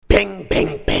bang,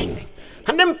 bang, bang.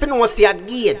 And them finna see a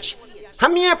gauge.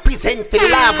 I'm here present for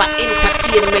Lava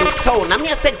Entertainment Sound. I'm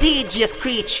here say DJ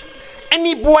Screech.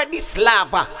 Any boy this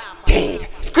Lava, dead.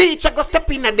 Screech I go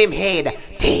step in at them head,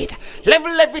 dead.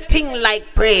 Level everything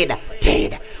like bread,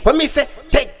 dead. When me say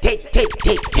take, bang.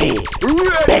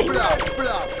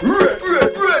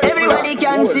 Everybody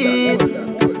can see it.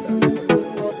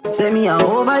 Say me a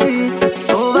overdo it.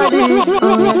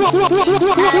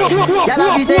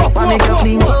 Y'all be say, why make you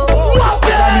clean so?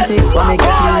 Y'all be say, why make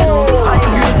you clean so?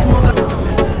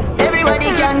 Everybody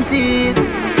can see it.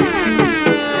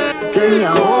 Say me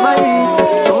a overdo it,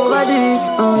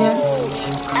 oh yeah.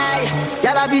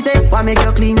 Y'all be say, why make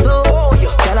you clean so?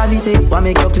 Y'all be say, why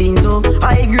make you clean so?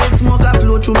 High grade smoke a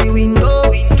flow through me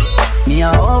window. Me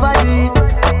a overdo it.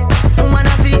 Woman a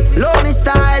feel, love me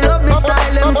style. Let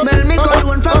me smell me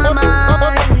cologne from my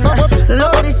mind.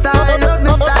 Love me style.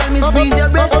 Me squeeze your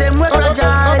breast, them we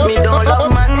fragile. Me don't love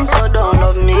man, so don't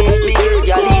love me. Me get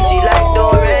y'all easy like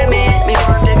RnB. Me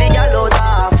want a big y'all out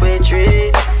halfway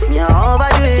tree. Me a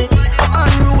overdo it.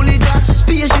 Unruly dash,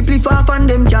 spaceshiply far from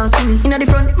them can't see me. Inna the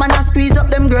front, man I squeeze up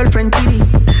them girlfriend TD.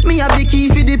 Me have the key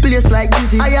for the place like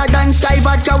Dizzy. Higher than Sky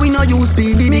Vodka, we no use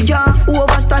speedy. Me can't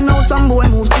overstand now some boy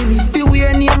move silly. Fi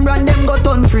wear name brand, them got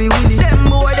on free willy. Them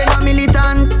boy them a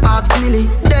militant, ask milli.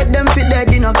 Dead them fit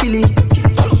dead in a killy.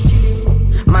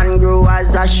 Man grow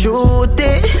as a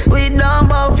shooty. We down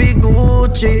bout fi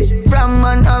Gucci. From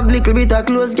man have little bit of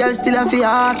clothes, girl still a fi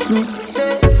ask me.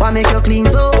 Say, why make you clean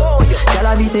so? Girl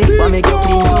a be say, why make you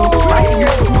clean so? I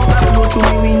girl smoke and go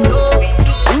through me window.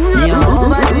 Me a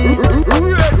overdo it.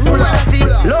 Woman a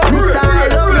feel, love me style.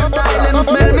 Let me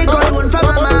smell me cologne from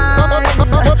my mind.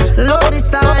 Love me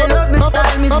style.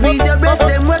 Me squeeze your breast,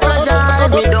 them we fragile.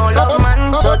 Me don't love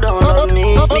man, so don't love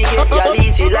me. Me get y'all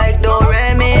easy like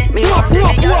RnB. Me want to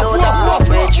be y'all out of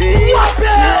halfway tree. Me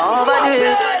overdo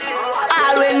it.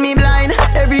 All when me blind,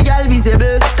 every girl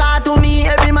visible. Car to me,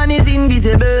 every man is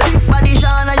invisible. Body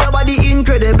shine and your body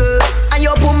incredible. And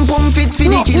your pum fit for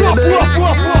the killable.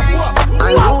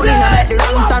 And rolling, I make the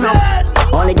room stand up.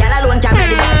 Only girl alone can make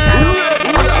the man stand up.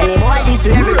 Any boy this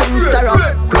way, everything stir up.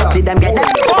 Quickly them get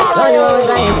that. Don't you always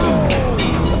right?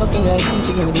 Fucking right,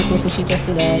 she gave me the pussy, she just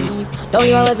said that. Don't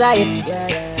you always right?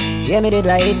 Yeah, me did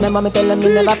right. Remember me tell them me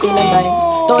never feel them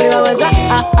vibes. Don't you always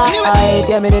right?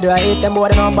 Yeah, me did right. Them boy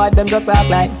they know bad, them just act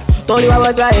like. Don't you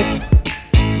always right?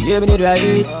 Yeah, me did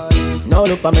right. Now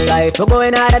look for me life, we're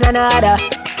going harder than harder.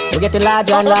 We getting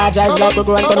larger and larger, it's like we're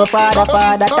growing to no father.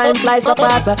 Time flies so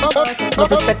fast, no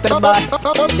respect to the boss.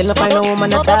 Still not find a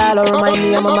woman at all, or remind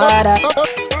me of my mother.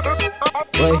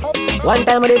 Boy, one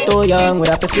time we were too young, we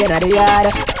have to stay in the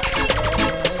yard.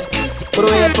 Grow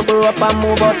up and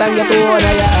move out and get to own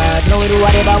a yard. Now we do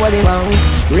whatever we want.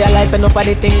 Realize enough of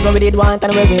the things what we did want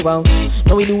and what we want.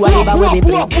 Now we do whatever we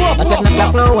please. I 7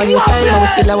 o'clock now, when you time, and we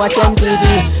still watch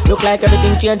MTV. Look like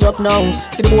everything change up now.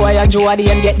 See the boy and Jody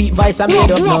and get deep voice and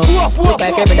made up now. Look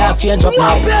like every dog change up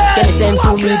now. Can the same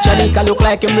soon reach and he can look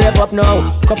like him brave up now.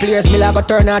 Couple years me like go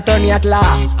turn at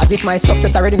law. As if my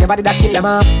success already nobody that kill them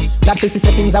off. Glad to see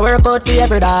things that work out for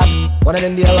every dog. One of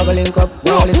them deal love a link up,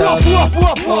 roll it out.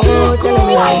 Oh, telling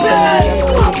me right,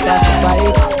 so me that's the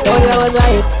fight. Told you I was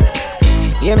right.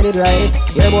 Yeah, me did right.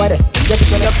 Yeah, boy, get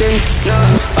it when up then. No,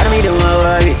 but me don't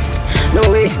worry. No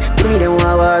way, put me don't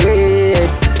worry.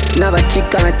 Never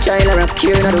chick and a child or a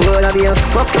kid in the world. I'll be a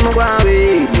fucking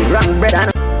away. Wrong bread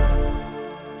and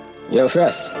yo,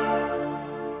 Frost.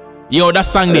 Yo, that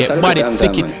song there, but it's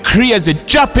sick, it crazy.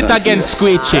 Drop it again,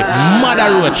 Squeechy.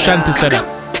 Mother Road, Shanti said that.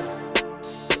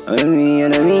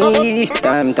 Enemy,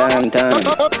 time.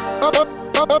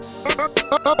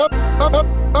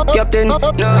 Captain, no,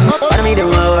 but me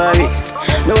don't worry.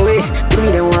 No way, put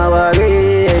me don't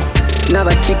worry.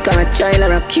 Never chick and a child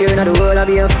or a kid in the world. I'll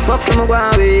be a fucking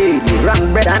away.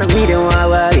 Wrong bread and me don't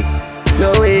worry.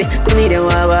 No way, put me don't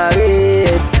worry.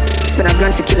 Spend a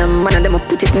grand for kill a man and them a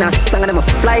put it in a song and them a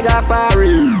fly off a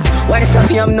reel. Why the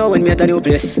stuff you know when me at a new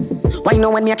place? Why you know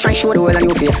when me a try show the world a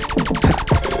new face?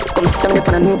 Come send me up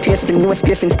on a new pace, the newest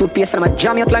pace and toothpaste and I'ma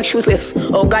jam you up like shoeless.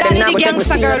 Oh God, and now I'm gonna take me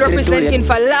serious representing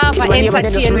for Lava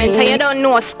Entertainment and you don't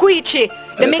know Squeechy,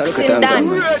 the mixing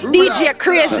done, DJ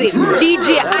Crazy,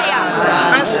 DJ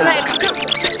Aya, and Sniper.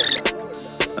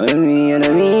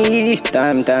 Enemy,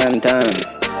 time.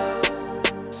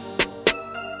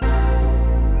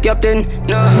 Captain,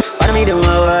 no, but me don't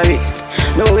worry.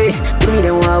 No way, put me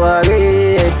don't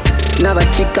worry. Never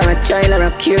chick and a child or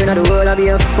a kid in the world. I'll be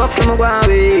a fucking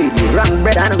away. Wrong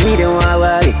bread and me don't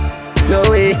worry. No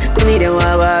way, put me don't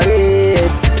worry.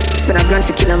 Spend a grand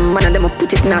for kill a man and them a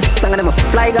put it in a song and them a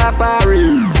fly off a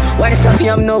reel. Why the stuff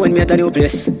you know when me at a new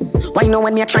place? Why you know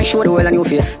when me I try show the world a new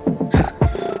face?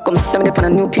 Come send me up on a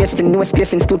new pace, the newest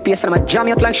pace in toothpaste, and I'ma jam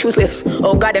you out like shoeless.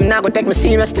 Oh God, them now go take me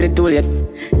serious to the tool yet.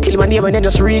 Till one day when they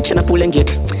just reach and I pull and get.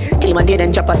 Till one day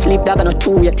then drop asleep, dog on a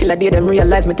two yet. Till a day them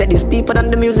realize me take this deeper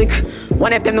than the music.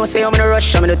 One of them know say I'm in a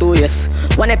rush, I'm in a 2 years.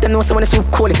 One of them know say when the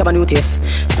soup cold, it have a new taste.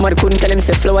 Somebody couldn't tell him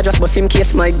say flower just bust him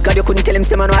case. My God, you couldn't tell him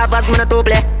say man no have as man a to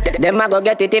play. Them I go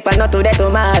get it if I not to that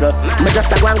tomorrow. But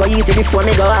just a go and go easy before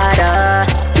me go harder.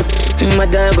 My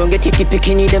dog gon' get it,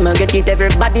 picking them and get it.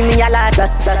 Everybody me a last.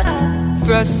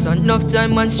 First, enough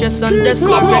time and stress and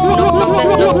discorrect. Enough no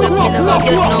make no step, me never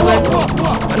get nowhere.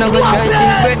 And I go try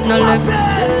till bread no left.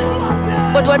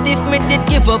 But what if me did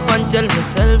give up and tell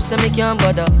myself say me can't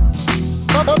bother?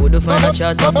 Would you find a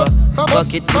chat papa?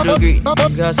 Bucket to the green,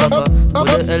 grasshopper.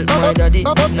 Would you help my daddy?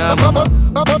 Nah mama.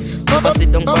 Never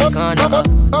sit down for corner.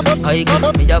 I get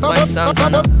me a find songs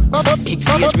on her. Big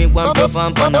stage me one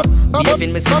perform on her.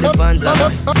 Behaving me see the fans on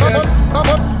her. First,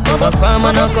 over farm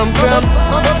man I come from.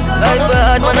 Life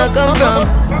hard man I come from.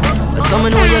 But some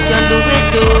know you can do it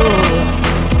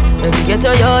too. Every get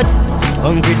a yacht.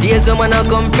 Hungry days some man I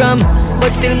come from.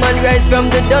 But still man rise from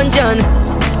the dungeon.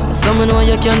 Some know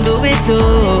you can do it too.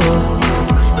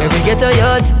 Every get a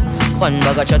yacht. One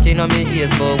bag of chatting on me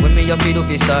ears. But when me a feel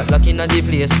to start locking at the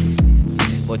place.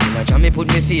 But in a jam me put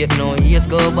me faith. No years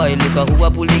go by, look at who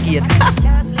a pull the gate.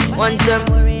 Once them,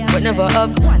 but never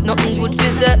have nothing good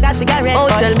to say. Oh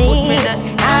tell me put me that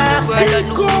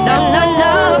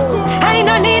no, I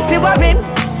no need to worry.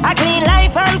 A clean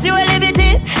life and pure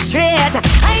liberty. Straight,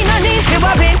 I no need to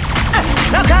worry.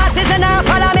 No crosses and no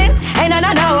follow me.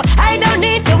 No, I don't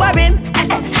need to worry.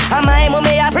 My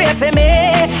mommy a pray for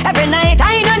me every night.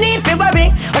 I no need to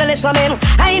worry. Well listen me,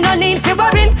 I no need to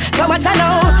worry. So much I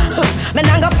know, me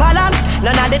not go follow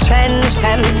none of the trends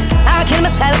them. I'll kill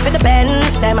myself in the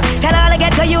Benz them. Tell all I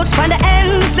get to youths from the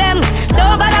ends them.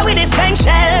 Don't bother with the spank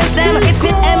shells them. If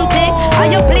it's empty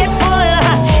or you plate full,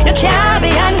 you can't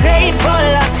be ungrateful.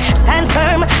 Stand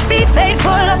firm, be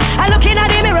faithful. I look in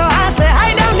at the mirror and say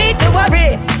I don't need to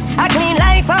worry. A clean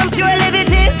life and pure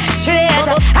liberty. Straight,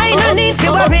 I no need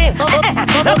to worry.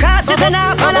 No crosses and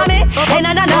now follow me.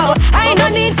 No, I no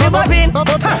need to worry.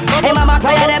 Hey mama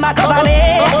prayer them a cover me.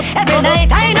 Every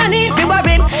night I no need to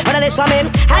worry. When I listen me,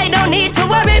 I don't need to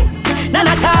worry. None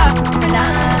at all.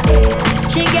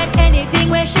 She get anything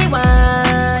where she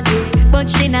want, but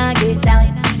she not get that.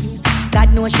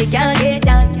 God knows she can't get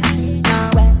that.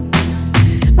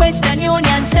 Western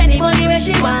Union send money where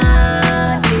she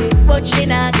want, but she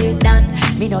not get that.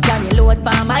 Me no carry load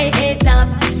by my head top.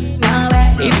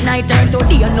 If night turn to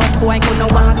day, no boy gonna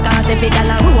walk. Cause if it a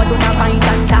road, do not find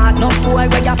and talk. No boy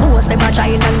where you post, them a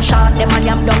child and shot. Them a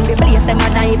yam down the place, them a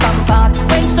knife and fork.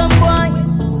 When some boy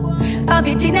have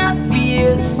it in her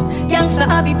feels, youngster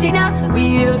have it in her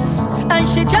wheels, and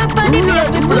she jump on the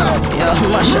base before. Yo,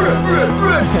 mash up.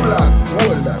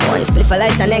 One spliff a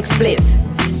light, the next spliff.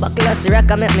 Buckle us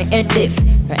rock and make me head lift.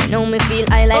 Right now me feel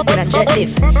I like when I jet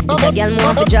lift. It's a girl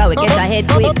more for jaw, we get a head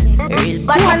quick. Real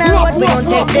bad man and road, we don't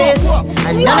take this.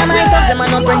 And none of my talks, them are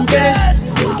no printers.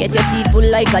 You get your teeth pulled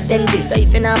like a dentist. So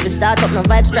if you not have to start up, no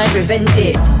vibes, try prevent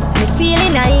it. Me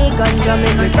feeling I ganja,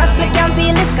 make me frost, me can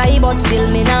feel the sky. But still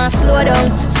me not slow down.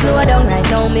 Right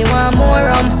now me want more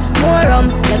rum.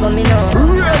 Never me know.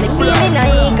 Me feeling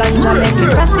I ganja, make me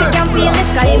frost, me can feel the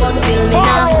sky. But still me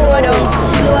not slow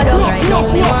down. Right now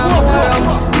me want more rum.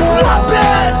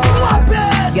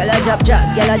 Girl a drop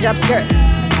jazz, girl a drop skirt.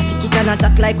 I take it and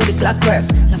attack like with the clockwork.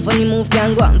 No funny move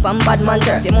can go on from bad man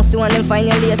turf. You must want them find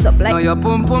your lace up like. Now your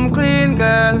pum pum clean,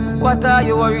 girl. What are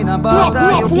you worrying about?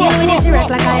 You deal with this wreck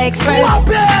like an expert.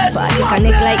 Party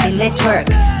connect like the network.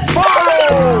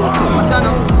 Watch out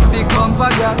now, big bumper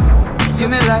girl. Give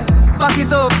me like, back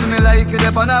it up to me like you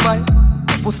dep on a bike.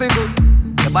 Pussy good,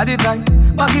 your body tight.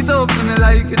 Back it up to me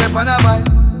like you dep on a bike.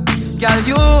 Girl,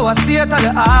 you a state of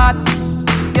the art,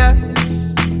 yeah.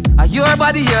 Your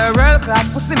body, your world class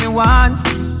pussy me want.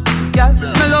 Girl,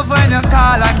 me love when you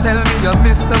call and tell me you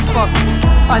miss the fuck.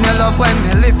 And you love when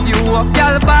me lift you up.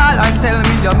 Girl, ball and tell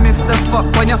me you miss the fuck.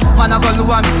 When your man a go do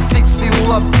and me fix you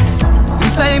up. You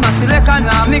say my select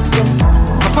and I mix you.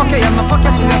 I fuck you, I fuck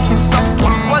you till your skin suck.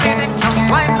 What is it now?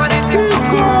 Wine for the tip.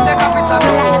 Take a picture.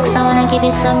 Relax, I wanna give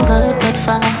you some good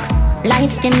fuck.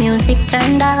 Lights, the music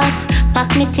turned up.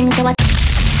 Pack me things you want.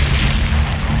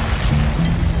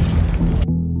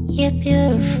 You're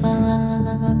beautiful.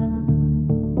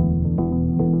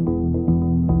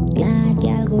 Glad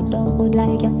girl, good dog, good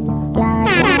like you. Glad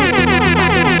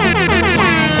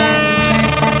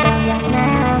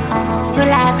girl,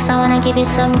 relax, I wanna give you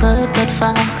some good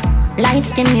fuck.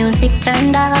 Lights, the music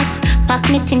turned up. Pack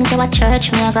me things you a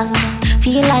church me a go.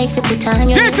 Feel like we put on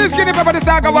your. This is Guinea Pepper, the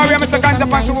Saga Warrior, Mr. Ganja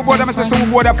Pan Sububoda, Mr.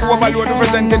 Sububoda, for overload,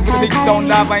 representing to the big sound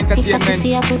Lava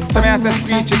Entertainment. So may I say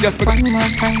speech just because.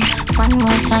 One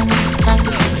more time.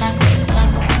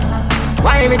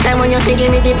 Why every time when you feel give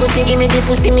me the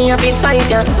pussy, me a big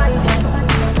fighter?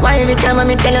 Why every time when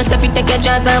me tell yourself you take your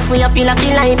jaws off, you feel like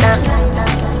you lighter?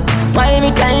 Why every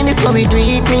time before we do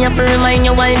it, me have to remind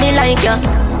you why me like ya?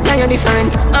 Yeah, you're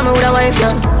different, I'm a wife,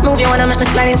 yeah. Move you wanna make me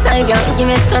slide inside, yeah. Give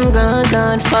me some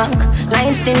good fuck.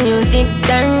 Lights, the music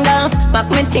turned up. Back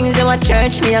me things you at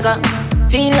church, me I got.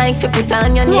 Feel like you put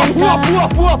on your name tag.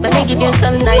 Let me give you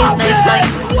some nice wine.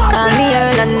 Call me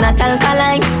Earl and not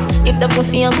alkaline. If the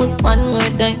pussy you put one more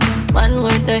time.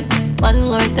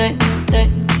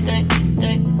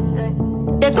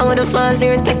 Take out the fuzz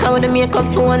here, take out the makeup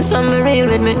for one summer real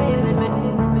with me.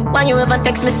 Why you ever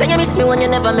text me, say you miss me when you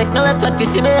never make no effort to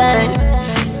see me.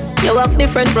 You walk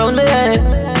different round me.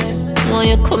 Why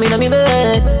you come in on me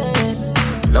bed?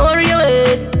 No worry your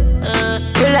head.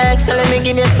 Relax and let me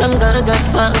give you some good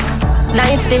fuck.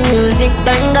 Lights, the music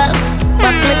turned up.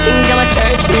 Back my things you a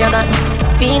church me I got.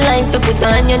 Feel like to put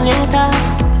on your name tag.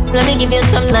 Let me give you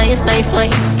some nice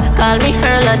wine. Call me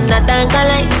Earl and not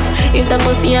alkaline. If the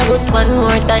pussy a good one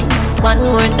more time.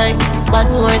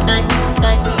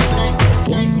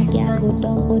 Lad girl good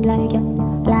don't good like you.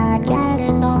 Lad girl they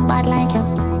don't bad like you.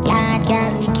 Lad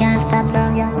girl we can't stop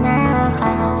love you now.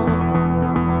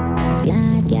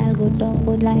 Lad girl good don't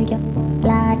good like you.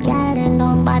 Lad girl they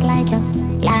don't bad like you.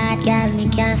 Lad girl we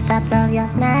can't stop love you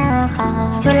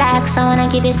now. Relax, I wanna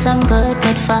give you some good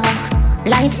fuck.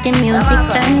 Lights, the music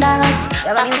turned up.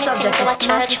 Back me things to a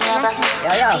church never.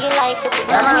 Feel like you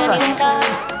put on your new dog.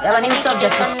 You have a new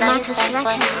subject to study.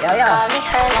 Call me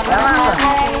Earl and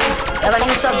You have a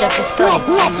new subject to study.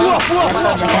 The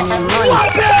subject and your money.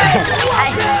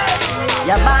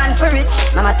 You're born for rich,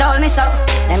 mama told me so.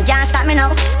 Them can't stop me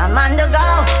now, I'm on the go.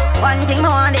 One thing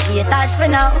more on the haters for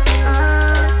now.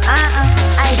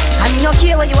 I me no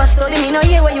care where you a study, me no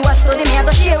hear where you a study. Me I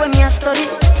go share with me a study.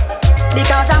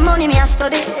 Because I'm money me a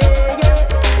study,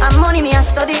 I'm money me a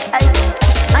study,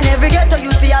 and every ghetto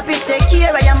you feel happy. Take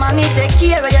care of your mommy, take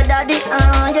care of your daddy,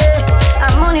 yeah.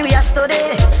 I'm money we a study,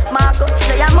 Marco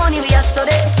say I'm money we a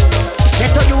study.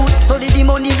 Ghetto you study the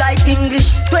money like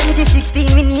English.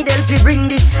 2016 me need help to bring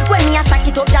this. When me a stack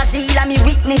it up just heal and me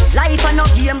witness. Life a no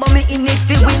game but me in it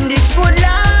fi win this. Good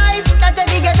life that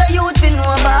every ghetto youth fi know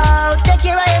about. Take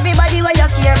care of everybody where you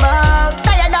care about.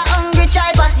 Tired of hungry try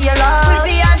but here out.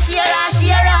 We fi all share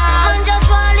out. Man just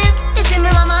want live. You see me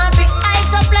mama happy.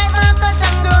 Eyes up like Marcus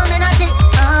and grow me nothing.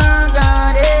 Oh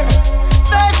God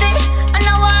First thing I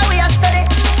know why we a study.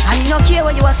 I me no care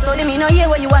where you a study. Me no hear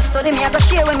where you a study. Me I go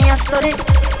share when me a study.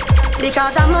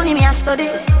 Because I'm money me a study.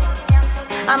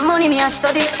 I'm money me a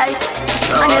study.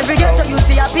 And every day so you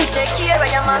feel happy. Take care of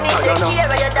your mommy, take care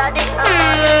of your daddy.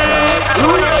 I'm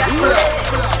money me a study.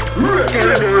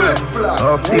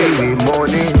 I feel the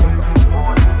money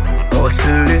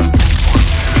hustling.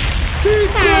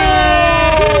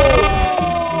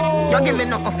 You give me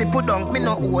nothing fi put down, me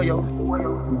no owe you.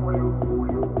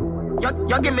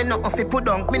 You give me nothing fi put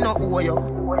down, me no owe you.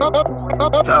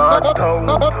 Touchdown,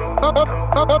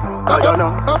 I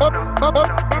know.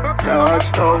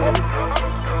 Touchdown,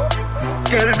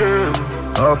 tell them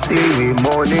I feel the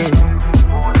money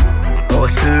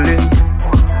hustling,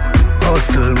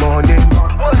 hustle money.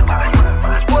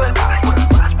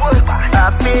 I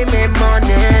feel me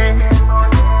money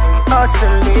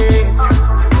hustling,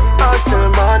 hustle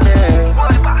money.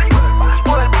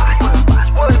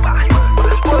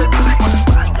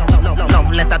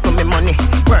 Love letter to me money.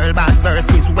 World Boss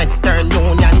versus Western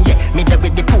Union. Yeah, me there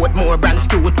with the Portmore branch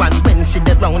cute one. When she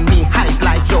dey round me, hype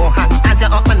like your hand. As you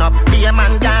open up, be a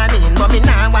man gone in. But me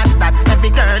nah watch that. Every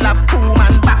girl have 2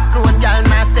 man. Back road girl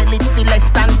nah sell it for less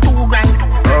than 2 grand.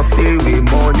 I feel me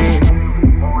money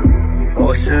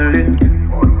hustling,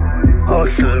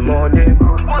 hustle money.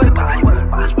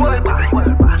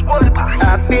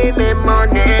 I feel me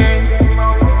money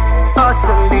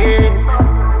hustling,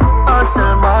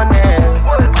 hustle money.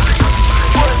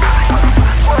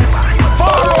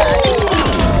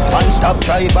 One stop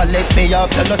driver, let me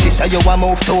off. You know sister you a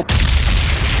move to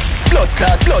blood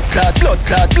clot.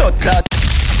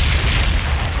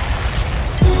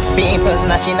 People's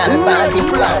National Party,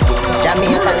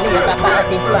 Jamaican Labour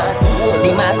Party,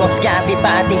 the Marcus Garvey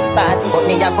Party, but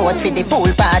me a vote for the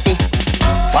pool party.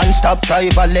 One stop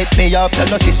driver, let me off. You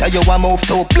know sister you a move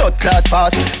to blood clot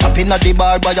fast. Stopping at the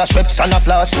bar by a Schweppes and a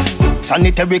flask.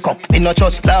 Sanitary cup, me no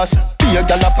just glass. Be a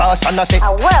gal a pass and I say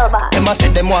them a say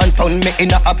them want turn me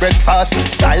in a breakfast.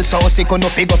 Style so sick no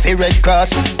figure fi Red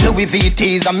Cross. Louis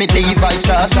VT's and me Levi's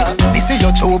strass. This is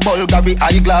your true Bulgari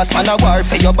eyeglass. Man a war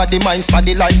for your body minds for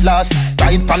the life last.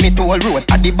 Ride from me toll road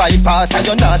at the bypass. And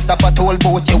you not stop a toll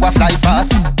boat you a fly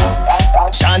past.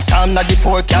 Chance time na the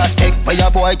forecast. Pick for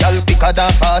your boy gal quicker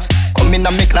than fast. Come in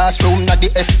a me classroom na the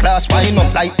S-class. Wind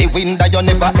up like the wind that you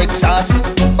never exhaust.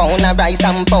 Pound of rice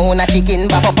and pound of chicken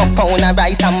back. Pound of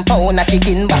rice and pound of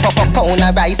chicken back. Pound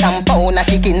of rice and pound of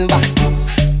chicken back.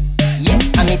 Yeah,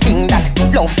 and me think that.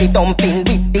 Love the dumpling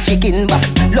with the chicken back.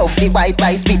 Love the white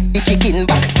rice with the chicken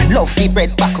back. Love the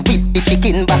bread back with the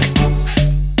chicken back.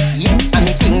 Yeah, and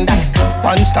me think that.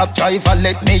 One stop driver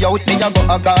let me out. Me a go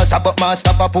a Gaza but man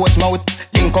stop a Portsmouth.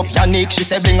 Link up Yannick, she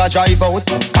say bring a drive out.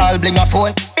 Call bring a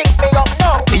phone. Pick me up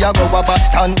now. We a go a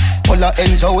Boston, pull a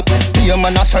ends out. Be a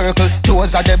man a circle,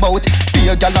 toes are the boat. Be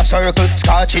a gal a circle,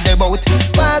 scotchy the boat.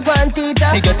 Wagwan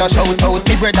teacher. Me get a shout out.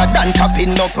 Me brother Dan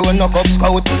tapping up, run up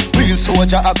scout. Real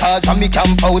soldier a cause and me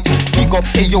camp out. Big up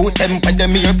the youth, them pay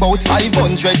them here about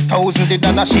 500,000. They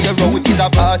done a share out. Is a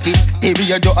party, the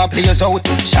radio a plays out.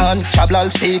 Sean Chablal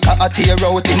speaker a tear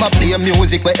out. Him a play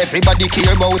music where everybody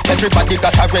care about. Everybody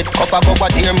got a red cup a go a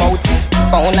tear mouth.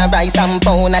 Pound of rice and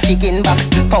pound of chicken back.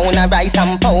 Pound of rice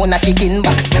and pound of chicken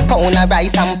back. Pound of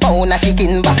rice and pound of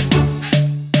chicken back.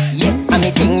 Yeah, and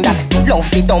me think that. Love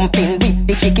the dumpling with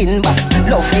the chicken back.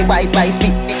 Love the white rice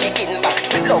with the chicken back.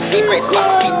 Love the bread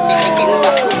back with the chicken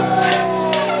back.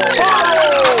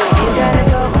 You gotta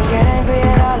go and get angry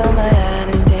at all of my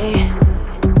honesty.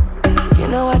 You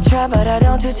know I try but I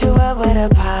don't do too well with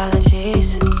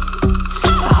apologies.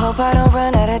 I hope I don't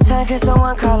run out of time, cause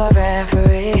someone call a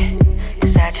referee.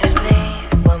 Cause I just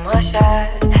need one more shot,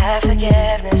 have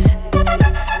forgiveness.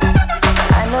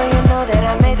 I know you know that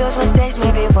I made those mistakes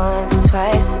maybe once or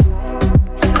twice.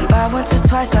 And by once or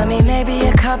twice I mean maybe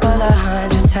a couple of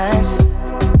 100 times.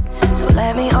 So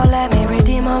let me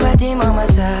redeem or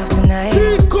myself tonight.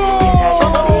 Cause I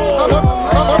just need one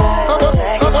more shot,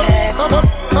 second chance.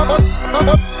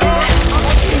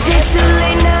 Is it too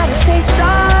late now to say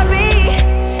sorry?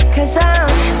 Cause I'm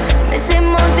missing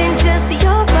more than just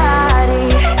your body.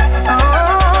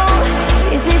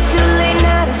 Oh, is it too late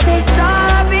now to say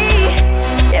sorry?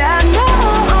 Yeah, I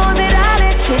know that I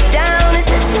let you down. Is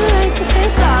it too late to say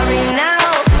sorry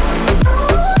now?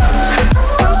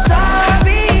 I'm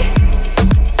sorry.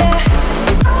 Yeah.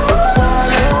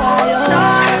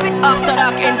 Sorry. After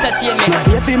Dark Entertainment. My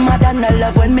baby mother no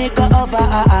love when me go over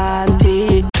her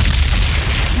auntie.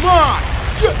 Man,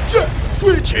 yeah,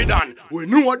 switching on. We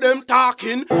know them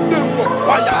talking, them go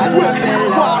quiet when they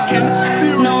walking.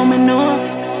 No, me know.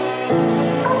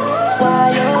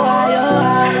 Why?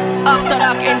 After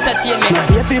Dark Entertainment. My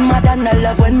baby mother no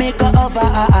love when me go over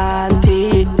her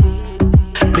auntie.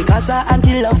 Because her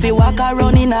auntie love to walk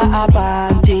around in her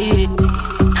panty.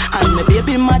 And my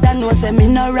baby mother knows say me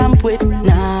no ramp with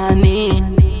nanny.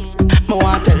 Me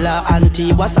want tell her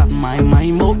auntie what's up my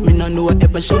mind, but me no know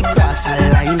if I should cross the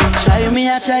line.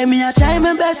 Try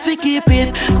my best to keep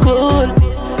it cool.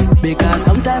 Because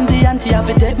sometimes the auntie have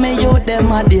to take me out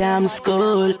them a damn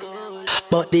school.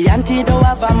 But the auntie don't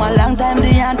have a long time,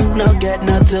 the aunt no get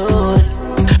no told.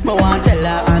 Me want tell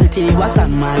her auntie what's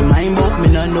on my mind, but me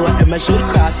no know if I should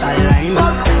cross the line.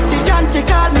 But the auntie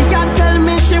call me and tell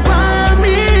me she want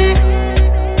me.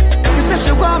 She say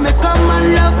she want me come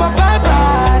and love up her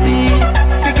body.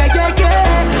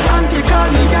 Yeah. Auntie call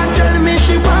me and tell me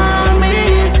she want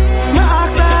me. Me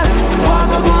ask her what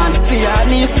go on for your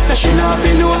niece. She say she no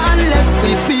feel no unless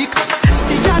we speak.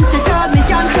 The auntie call me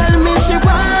and tell me she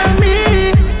want me.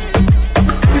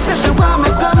 She say she want me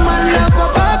come and love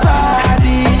up her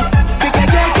body.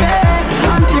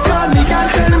 Yeah. Auntie call me and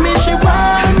tell me she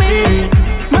want me.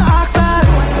 Me ask her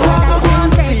what go on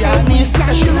for your niece. She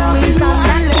say she no feel no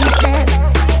unless.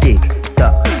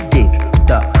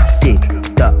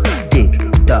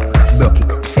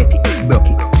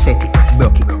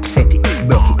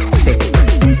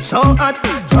 So hot,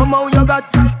 somehow you got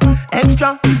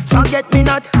extra, forget me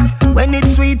not. When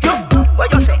it's sweet, you,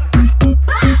 what you say?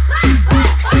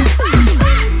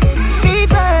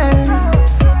 Fever,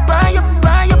 buy up.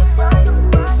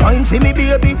 Wine for me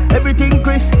baby, everything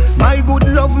crisp. My good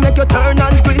love make you turn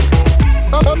and crisp.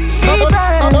 Fever,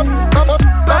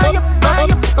 buy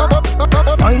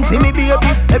up. Wine for me baby,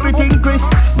 everything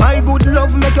crisp. My good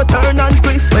love make you turn and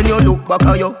crisp. When you look back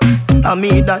at you, I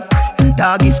mean that.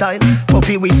 Doggy style,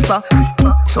 puppy whisper.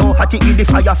 So hot it the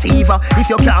fire fever. If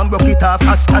you can't broke it off,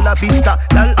 hasta la vista.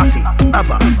 Girl, afi,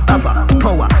 ava,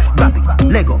 power, grab it,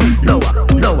 Lego, lower,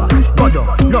 godo,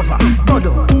 lover,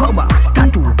 godo, cover,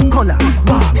 tattoo, color,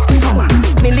 warm, summer.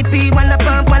 Millipede, walla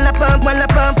pump,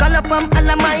 color pump,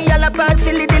 alla my, alla bad,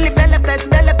 silly dilly, bella best,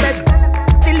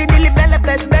 silly dilly, bella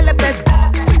best.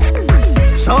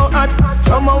 So hot,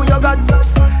 somehow you got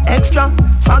extra,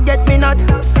 forget me not.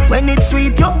 When it's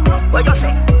sweet, yo, what you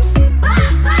say?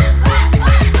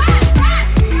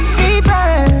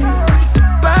 Fever,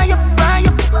 buy up.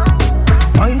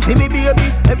 Fine for me,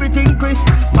 baby, everything crisp.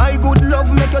 My good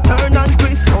love make you turn and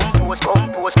crisp.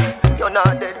 Compose, you're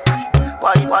not dead.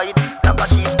 Wide, like a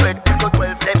sheet spread. Go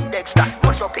 12 left decks, that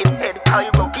mush up in head. How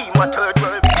you go keep my third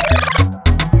world?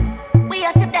 We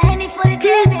are sip the Henny for the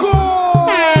baby.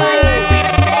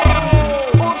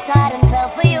 Offside and fell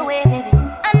for your way, baby.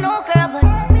 I know, girl, but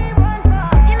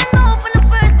you know from the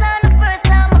first time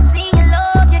I seen your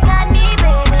love, you got me,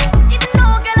 baby. Even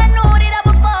though, girl, I know that I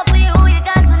would fall for you, you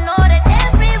got to know that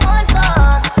everyone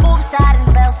falls. Offside and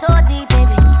fell so deep,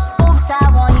 baby.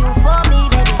 Offside want you for me,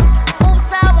 baby.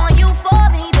 Offside want you for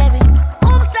me, baby.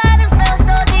 Offside and fell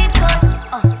so deep, cause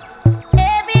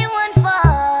everyone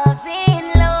falls in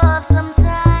love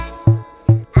sometime.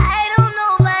 I don't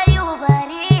know about you, but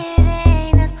it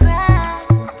ain't a crime.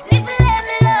 If you let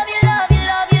me love you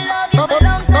for a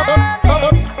long time,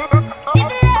 baby. If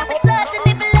you let me touch and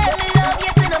if you let me love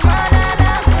you to the morning.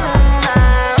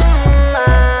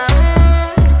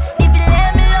 If you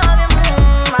let me love you,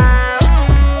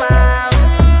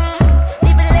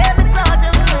 if you let me touch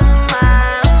you,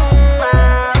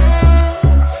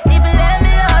 if you let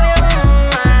me love you,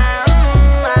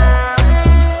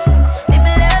 if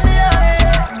you let me love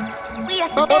you. We are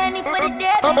so Danny for the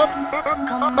day, baby.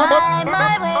 Come by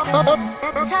my way, baby.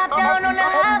 Top down on the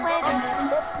highway, baby.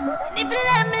 And if you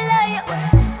let me love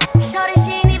you, shorty,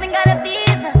 she ain't even got a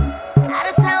visa. Out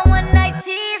of town one night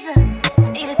teaser.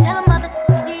 Need to tell 'em other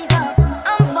these hoes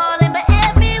I'm falling, but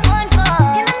everyone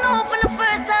falls. And I know from the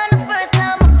first time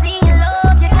I seen your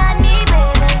love, you got me,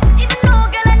 baby. Even though,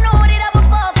 girl, I know that I would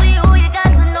fall for you, you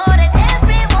got to know that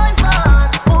everyone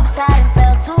falls. Oops, I done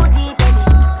fell too deep, baby.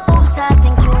 Oops, I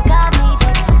think you got me,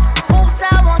 baby. Oops,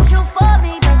 I want you for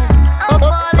me, baby. I'm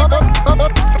falling, but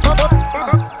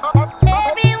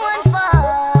everyone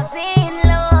falls in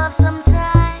love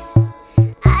sometime.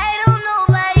 I don't know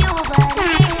about you, but it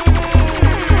ain't.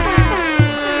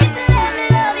 If you let me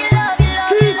love you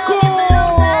for a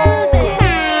long time, baby. If you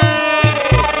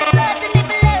let me touch and if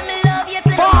you let me love you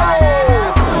till the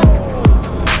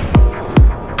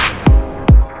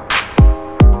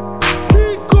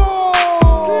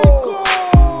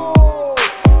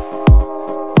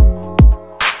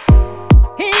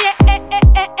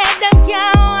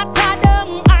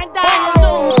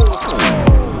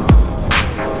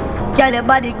Girl, your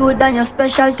body good and you're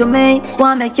special to me.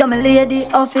 Wanna make you my lady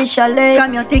officially.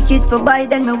 Come your ticket for buy,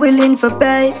 then me willing for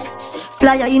pay.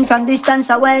 Fly you in from distance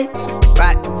away.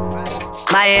 Right,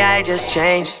 my AI just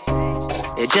changed.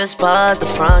 It just buzzed the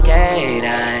front gate.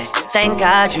 I thank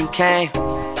God you came.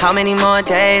 How many more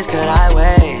days could I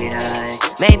wait? I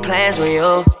made plans with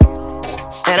you.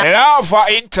 And Love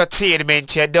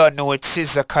entertainment, you don't know it's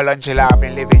Scissor Calangela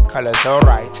in living colors,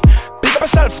 alright. Pick up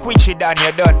yourself, squeegee down,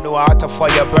 you don't know how to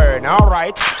fire burn,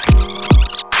 alright.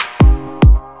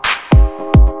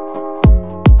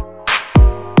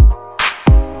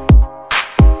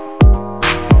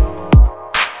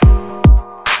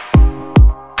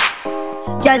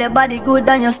 Girl, your body good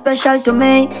and you're special to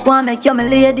me. Wanna make you my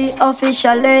lady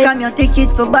officially. Come your ticket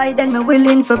for buy, then me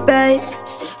willing for pay.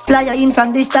 Fly you in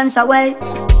from distance away.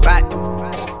 right,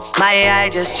 my AI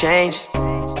just changed.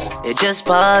 It just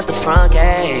buzzed the front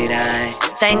gate. I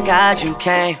thank God you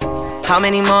came. How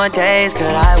many more days could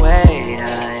I wait?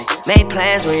 I made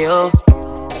plans with you,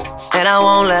 and I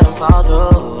won't let them fall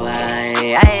through.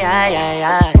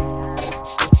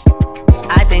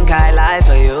 I think I lie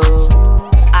for you.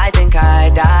 I think I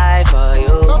die for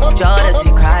you.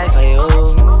 Jodeci cry for you.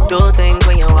 Do things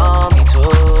when you want me to.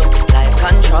 Like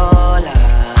controller.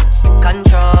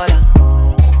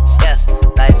 Yeah,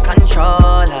 like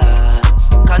controller.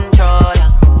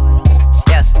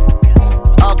 Yeah,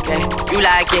 okay, you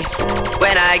like it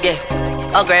when I get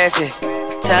aggressive.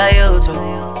 Tell you to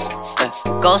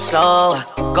go slower,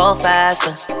 go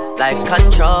faster. Like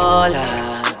controller.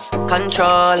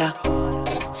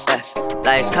 Yeah,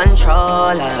 like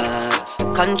controller.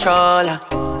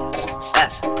 Yeah.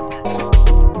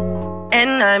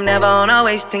 And I'm never on a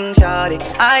wasting shawty.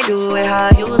 I do it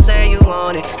how you say you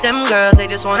want it. Them girls, they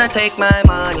just wanna take my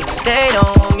money. They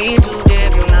don't want me to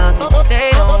give you nothing.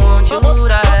 They don't want you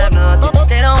to have nothing.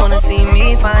 They don't wanna see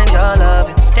me find your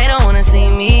loving.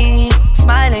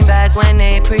 back when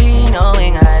they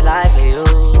knowing I'd lie for you,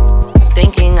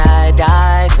 thinking I'd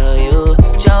die for you.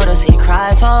 Jodeci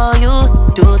cry for you,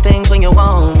 do things when you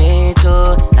want me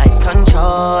to, like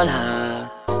controller,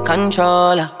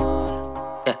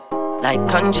 yeah, like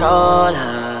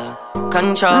controller.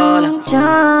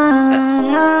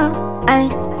 Ay,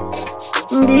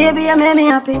 baby, you make me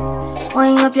happy.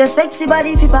 Wind up your sexy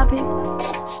body fi poppy.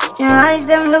 Your eyes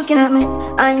them looking at me,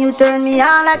 and you turn me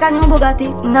on like a new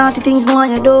Bugatti. Naughty things more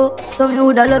you do, so me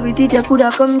woulda love it if you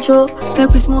coulda come true.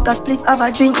 Make we smoke a spliff, have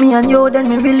a drink, me and you. Then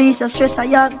me release the stress I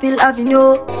have, feel having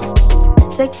you.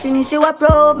 Sexiness you a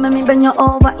probe, make me bend you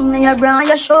over in your bra and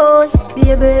your shoes.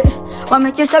 Baby, wanna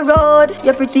make you so road.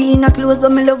 You're pretty in a clothes,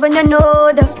 but me love when you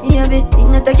know that. Baby, it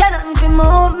not take you nothing to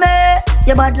move me.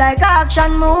 You bad like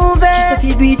action movie. Just if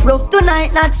you do it rough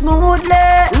tonight, not smoothly.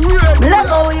 Me love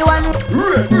how you want.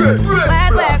 Work.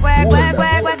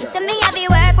 You see me happy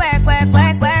work.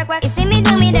 You see me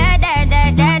do me dirt.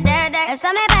 You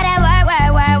saw me better work.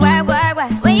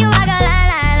 When you walk a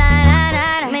line.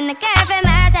 I'm in the cafe,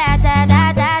 my ta.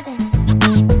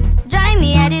 Drive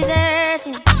me a dessert.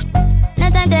 No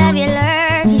time to have you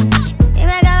lurking. You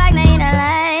make a walk, now you don't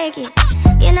like it.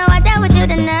 You know I dealt with you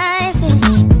the nicest.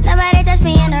 Nobody touched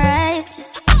me in a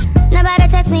righteous. Nobody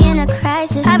text me in a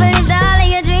crisis. I believed all of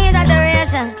your dreams are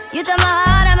duration. You took my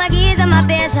heart, all my keys, and my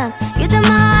patience. You took my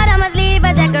heart, I must leave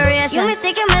a decoration. You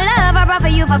mistaken my love, I brought for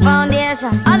you for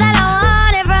foundation. All that I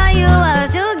wanted from you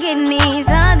was to give me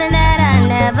something that I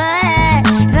never had,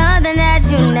 something that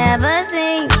you never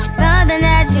seen, something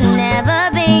that you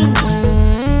never been.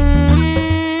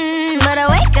 But I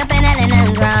wake up and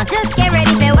nothing's wrong. Just get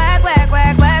ready for work.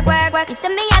 You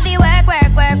see me happy work.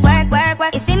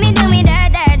 You see me do me dirt.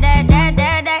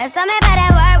 So me better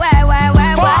work.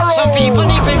 Some people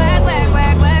need it.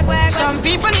 Some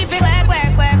people need it.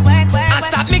 And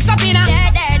stop mix up in her.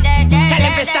 Tell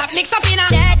them to stop mix up in her.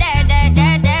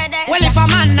 Well, if a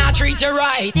man not treat you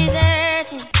right,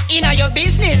 inna your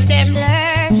business, them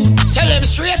tell them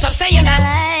straight up, say you not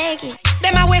like it.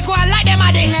 Them always go on like them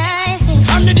a day.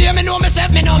 From the day me know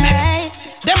myself, me know me.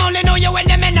 Them only know you when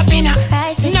them end up in a.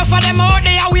 Enough of them out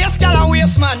there waste girl and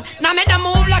waste man. Now make them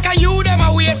move like a you, them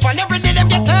a wait on. Every day them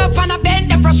get up and a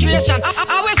bend them frustration. I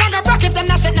always on the rock if them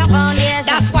not set no foundation.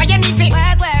 That's why you need it.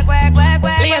 Work.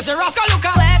 Lazy rascal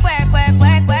looker.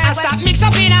 And stop mix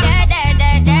up in a.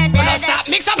 No, stop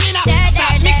mix up in a.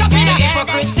 Stop mix up in a.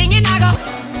 Hypocrite singing I go.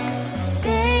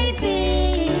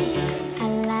 Baby, I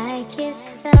like your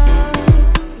stuff.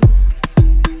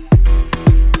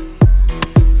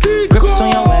 Grips on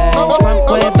your ways, front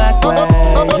way, back way.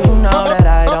 You know that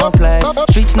I don't play.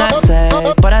 Streets not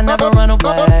safe, but I never run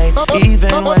away,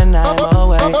 even when I'm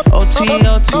away. OT,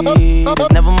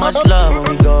 there's never much love when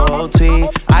we go OT.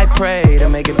 I pray to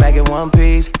make it back in one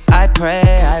piece. I pray.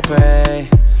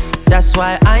 That's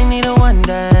why I need a one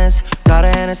dance. Got a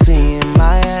Hennessy in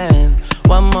my hand.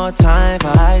 One more time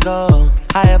before I go.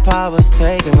 Higher powers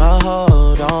taking a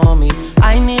hold on me.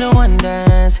 I need a one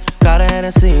dance. Got a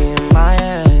Hennessy in my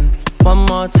hand. One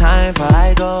more time before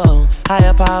I go.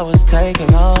 Higher powers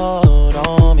taking a hold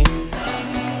on me.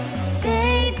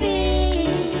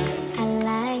 Baby, I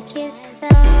like your stuff.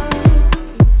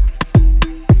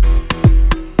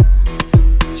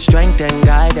 Strength and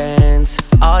guidance,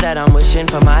 all that I'm wishing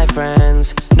for my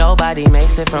friends. Nobody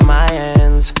makes it from my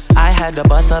ends. I had to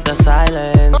bust up the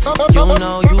silence. You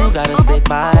know you gotta stick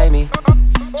by me.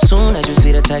 Soon as you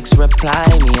see the text, reply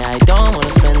me. I don't wanna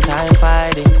spend time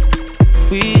fighting.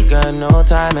 We got no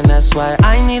time and that's why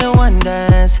I need a one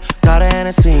dance. Got a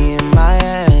Hennessy in my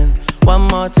hand. One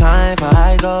more time before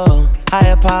I go.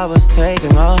 Higher powers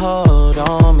taking a hold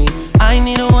on me. I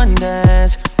need a one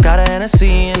dance. Got a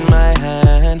Hennessy in my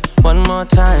hand. One more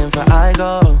time before I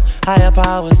go. Higher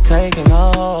powers taking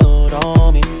a hold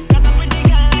on me.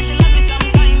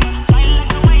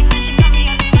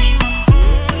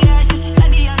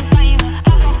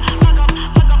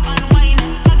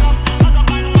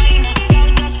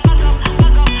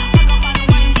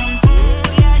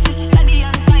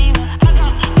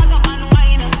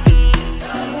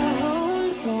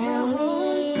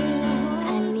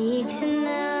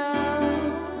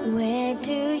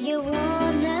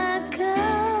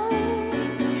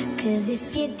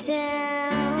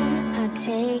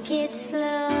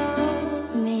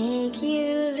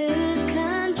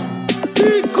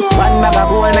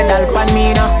 Gold medal pan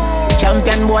me now.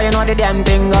 Champion boy, you know the damn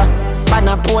thing go. Pan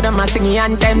a pour them a singing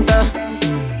anthem to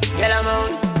Yellow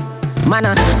Moon.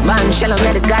 Man, shell on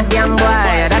the goddamn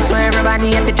boy. That's why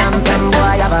everybody at the champion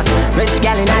boy. Have a rich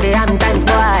gal in the Hamptons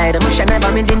boy. The bush I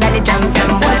never made in the champion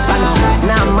boy.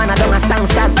 Now man, I don't a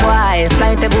songsters boy.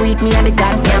 Fly to Dweet me at the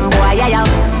goddamn boy. Yeah,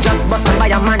 just bus and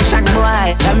buy a mansion,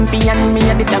 boy. Champion, me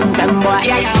a the champion, boy.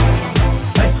 Yeah.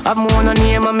 Have more no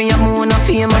name and me have more no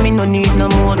fame and me no need no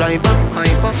more life up.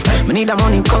 Me need a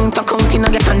money counting I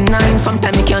get a 9.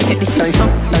 Sometimes me can't take this life up.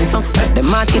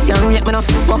 Them artists you rate me no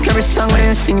fuck every song when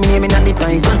they sing me name in at the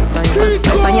title.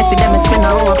 Plus I see them spend a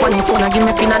hour upon the phone and give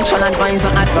me financial advice.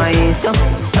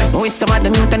 We some of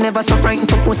them youth never so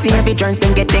frightened for pussy every dance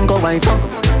them get then go wife up.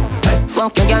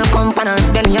 Fuck your girl come pan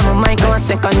her belly and my mic go a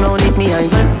second round hit me I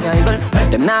go.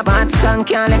 Them nah bad song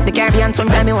can't left the Caribbean.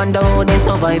 Sometimes me wonder how they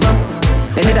survive up.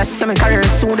 They did a semi-career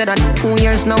sooner than 2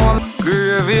 years now.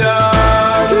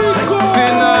 Graveyard,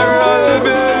 funeral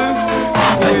bill,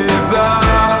 squeeze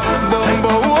up, bumbo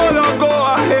wall go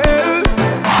a hell.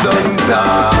 Don't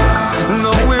talk,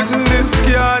 no witness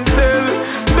can't tell.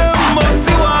 Them must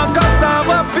see one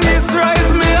cassava piece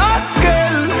rise me a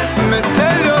scale. Me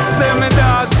tell you say me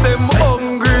dogs them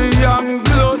hungry and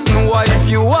glutton. Wipe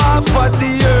you off of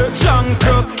the earth, junk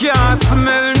can't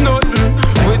smell nothing.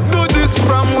 We do this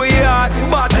from we heart,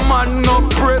 bad man no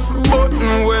press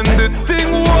button. When the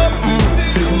thing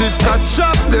open, this a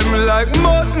chop them like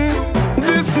mutton.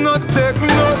 This not take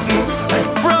nothing.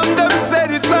 From them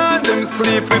said it and them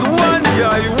sleep with one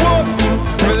eye open.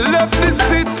 Me left the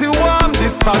city warm,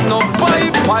 this a no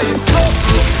pipe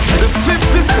something. The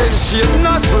 50 cent shit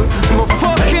nozzle, my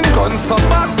fucking gun so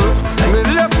bustle. Me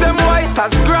left them white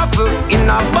as gravel, in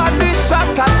a body shot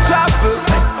a chapel.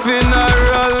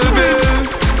 Funeral bill,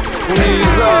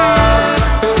 squeeze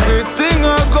up, everything I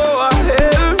go a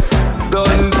hell.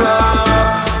 Don't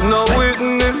talk, no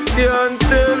witness can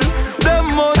tell. Them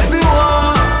must see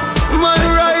one, man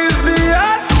rise the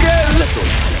scale.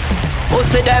 Who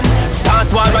see them, start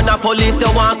war on the police,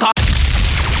 you want call.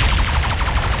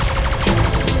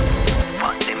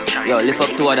 Yo, lift up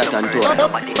two of that and two of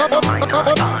them.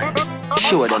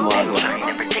 Show them what I want.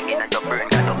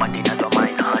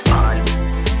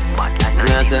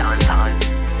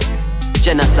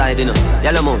 Genocide, you know.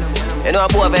 Yellow moon. You know a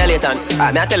boy violate and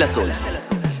me I tell you so.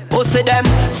 Pussy them,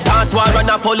 start war on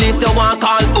the police, you want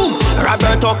call.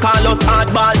 Roberto Carlos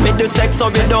hardball. Me the sex so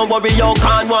we don't worry, you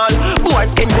can't wall. Boy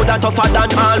skin coulda tougher than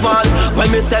all wall.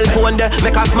 When me cell phone there,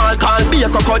 make a small call. Be a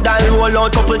crocodile, roll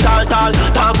out couple tall.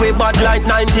 Talk way bad like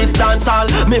 90s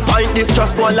dancehall. Me point this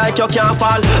just go like you can't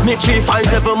fall. Me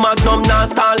 357 magnum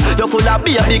non-stall. You full of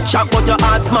be a big chap but your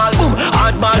heart small. Boom,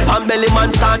 hardball, pan belly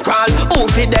man start crawl.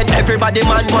 Fi dead, everybody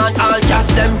man want all gas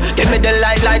them. Give me the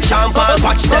light like champagne.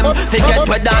 Watch them, forget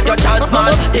whether your chance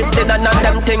man. This thing and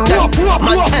them thing them.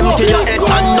 Man empty your head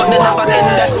and nothing never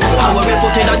end them. How we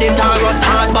put in a the Taurus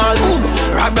hardball.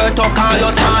 Roberto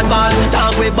Carlos hardball.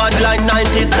 Talk we bad like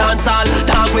 90s dancehall.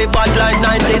 Talk we bad like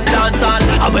 90s dancehall.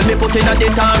 And when we put in a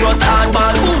the Taurus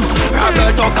hardball.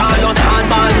 Roberto Carlos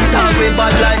hardball. Talk we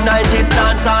bad like 90s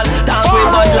dancehall. Talk we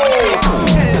bad like.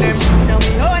 Tell them, now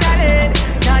we own a lane.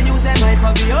 Now use them hype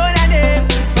of the own a name.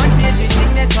 Front page you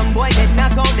think there's some boy get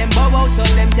knock out. Them bow out so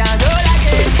them can't roll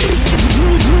again.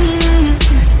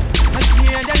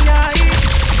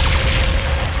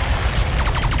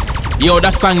 Yo,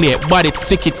 that song there, but it's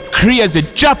sick, it crazy.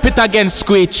 Drop it again,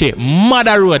 Squeechy.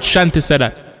 Mother Road, Shanti said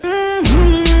that.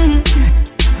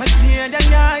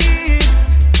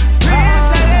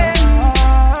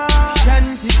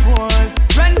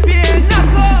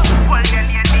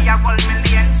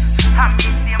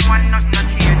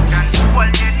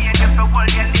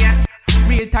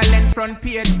 Real talent front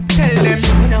page. Tell them,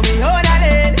 you know we own a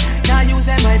lane. Now use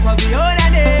them hype of the own a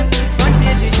name. Front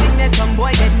page you think there's some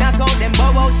boy get knock out. Them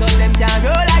bow out so them can't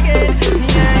roll again.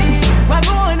 Yeah, we're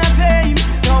going to fame.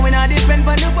 Now we not depend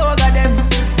on the bug of them.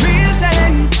 Real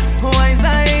talent, who is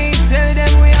life. Tell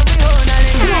them we have the own a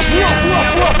lane. We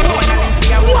own a lane,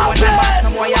 see how we own a boss. No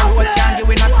boy a road can't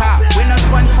give we no talk. We no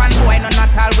sponge pan boy, no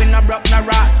not all. We no broke no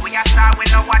ras. We a star, we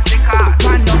no watch the car.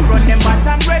 Man no front them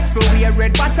bottom red, so we a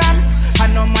red bottom. I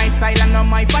know my style, I know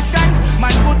my fashion. Man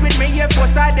good with me, yeah, for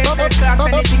side. They said clocks,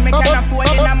 anything me can afford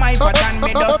in a my pattern. Me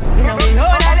dust, you know we own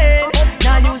a lane.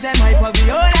 Now use them hype of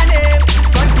the own a name.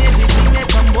 Front page you think there's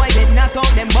some boy get knock out.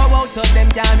 Them bow out so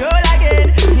them can't roll again.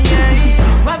 Yeah,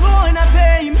 we're going to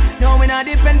fame. Now we not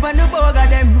depend on the bug of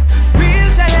them. Real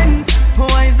talent, who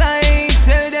is life.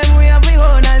 Tell them we have we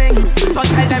own a links. So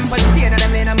tell them for stay in them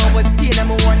lane. I'm over stay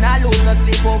them one. I lose no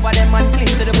sleep over them and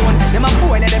cling to the bone. Them a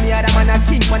boy and them yeah, them and a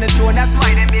king on the throne. That's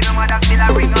why them be no mother still a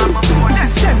ring on my phone.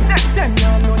 Them you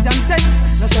have no damn sense.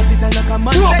 Not a bit of like a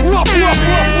man sense.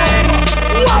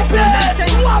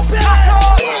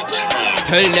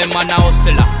 Tell them man a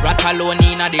hustler, rat alone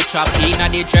inna the trap, inna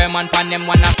the German pan them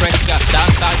wanna press gas.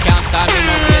 Dancehall can't stop me,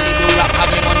 no really do rap. Have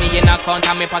me money in account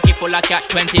and me pocket full of cash.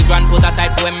 20 grand put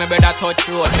aside for when me brother touch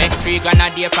road. Make 3 grand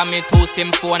a day from me 2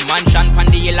 SIM phone. Mansion pan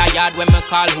the yellow yard when me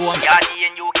call home. Yardy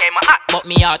in UK my hot, but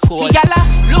me hot cold. Gala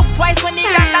look twice when the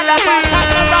dollar pass.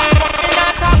 Not no rocks, but me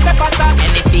not talk pepper sauce.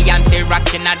 NC and say rock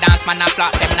in a dance man a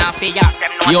flop. Them not figure.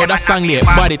 Yo, that song there,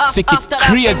 but it's sick, it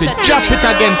crazy. Drop it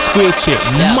again, Squeechy.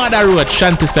 Mother Road,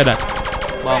 Shanti said that.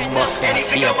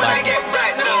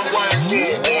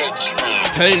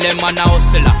 Tell them man a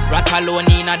hustler, rat alone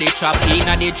inna the trap,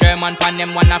 inna the German pan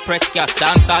them wanna press gas.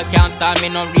 Dancehall can't stop me,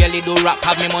 no really do rap.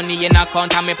 Have me money in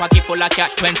account and me pocket full of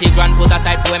cash. 20 grand put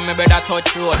aside for when me brother touch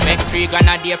road. Make 3 grand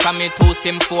a day from me 2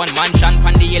 SIM phone. Mansion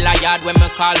pan the yellow yard when me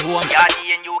call home.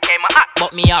 Yardy in UK my hot,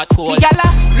 but me hot cold. Gala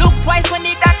look twice when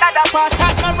the dollar pass.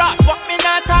 Hot my rocks, but me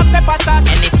not talk pepper sauce.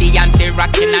 NC and say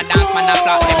rock in a dance man a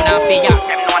flop. Them not figure.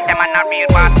 Them know them a real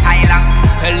bad Thailand.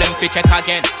 Tell them fi check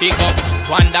again, pick up.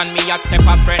 One done me at step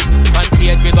a friend. Front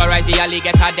page we go rise the alley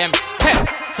get at them. Hey,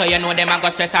 so you know them a go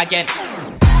stress again.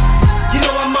 You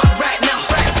know I'm up right now,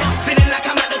 feeling like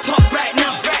I'm at the top right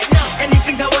now,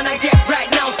 anything I wanna get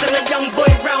right now. Send a young boy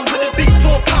round with a big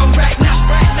 4 pound right now.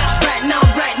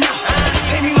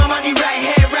 Pay me my money right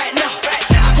here, right now.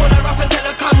 I call her up and tell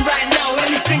her come right now.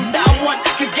 Anything that I want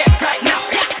I could get right now.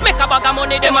 Make a bag of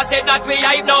money, them a say that we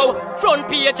hype now. Front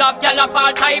page of gal a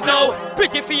fall type now.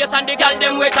 Pretty face and the gal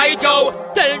them wet tight yo.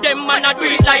 Tell them man a do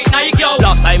it like Nike yo.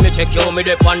 Last time me check yo, me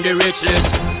dip on the rich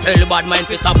list. Tell bad mind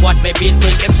fi stop watch my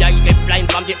business. If ya get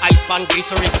blind from the ice pan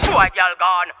glycerin. Boy gal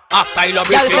gone, act style of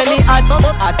British. Gal say me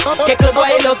hot, kick the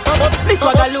boy up. This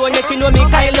wag alone make she know me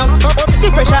Kyle up. The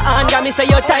pressure on got me say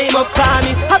your time up. Call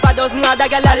me, half a dozen other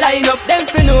gal a line up. Them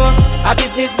fi know a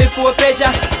business before pleasure.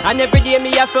 And every day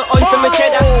me have to hunt for my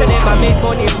cheddar. So them a make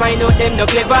money, find out them no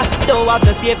clever. Don't have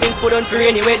the savings put on for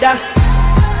any weather.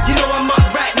 You know I'm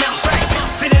up right now,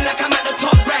 feeling like I'm at the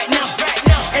top right now.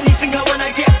 Anything I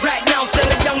wanna get right now. Send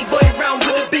a young boy round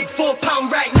with a big 4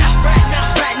 pound right now.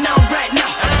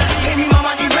 Pay me my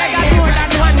money right here, right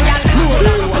now.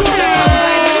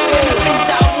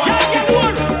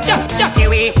 Just say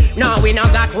we, no we no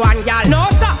got one gal. No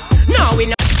sir, no we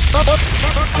no.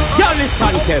 Gal is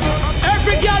them.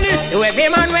 Every gal is. So every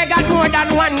man we got more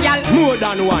than one gal. More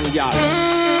than one gal.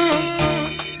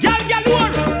 Gal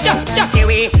one. Just say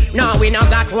we, no we no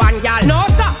got one gal. No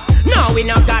sir, no we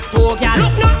no got 2 gal.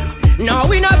 Look no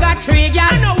we no got 3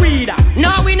 gal. No we that.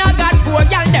 No we no got 4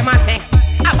 gal. Them a say,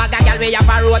 a bag a gal we have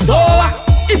a road. So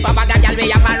if a bag a gal we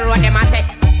have a road, them a say,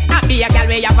 a be a gal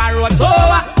we have a road. So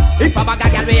if a bag a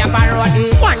gal we have a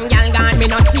road, one gal gone me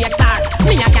no chase her.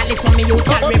 Me a gal is so me use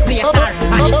gal replace her.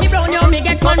 And you see brown yo me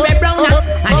get one way browner.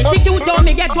 And you see cute yo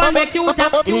me get one way cuter.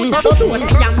 So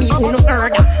say ya me who no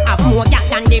herder. Have more gal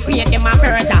than they pay them a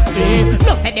purger.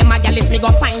 No say them a gal is me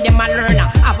go find them a learner.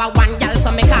 Have a one gal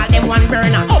so me call them one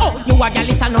burner. Oh, you a gal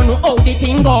is a no know how the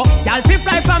thing go. Gal fi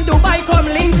fly from Dubai come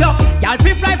link yo. Gal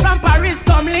fi fly from Paris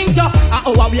come link yo.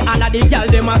 Oh we all of the gal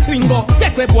them a swing go.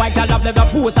 Take we boy gal have leather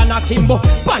pose and a kimbo.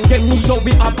 Pan them knees so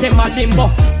we have them a limbo.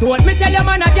 Don't me tell you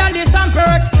man a gal is some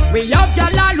birth. We have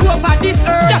gal all over this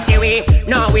earth. Just say we,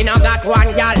 no we no got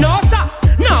one gal. No sir,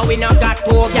 no we no got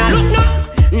 2 gal.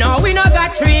 Look no we no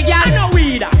got 3 gal. No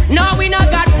we that. No we no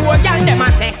got 4 gal. Them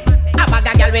a say, a bag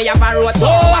a gal we have a road.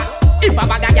 So if a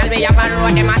bag a gal we have a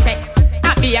road, them a say,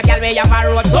 a be a gal we have a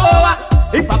road. So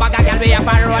if a bag a gal we have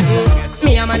a road,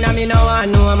 me a man and me no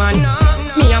want no man.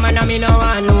 Me a man and me no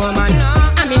want no man.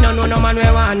 Me no know no man we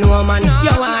want no man.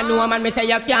 You want no man, me say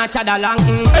you can't chat along.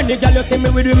 Any girl you see me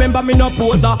with remember me no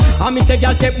poser. And me say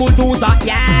girl take bulldozer.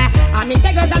 Yeah. And me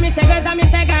say girls, and me say girls, and me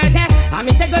say girls. And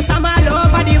me say girls I'm all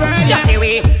over the world. You see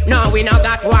we, no we no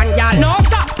got one gal. No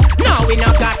sir, no we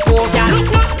no got 2 gal.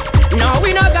 No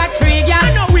we no got 3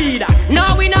 gal. No we that.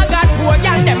 No we no got 4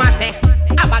 gal. Them a say,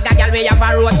 a bag a gal we have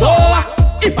a road. So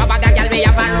if a bag a gal we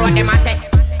have a road, them a say,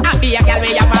 a be a gal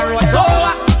we have a road. So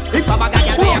if a bag a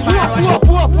gal we have a road.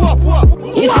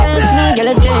 If you ask me, girl,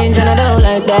 a change and I don't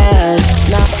like that.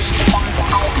 Nah.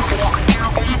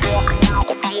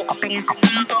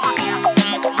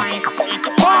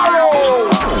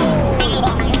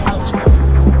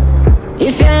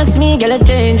 If you ask me, girl, a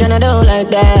change and I don't like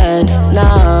that.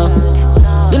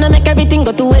 Nah. Do not make everything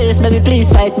go to waste, baby, please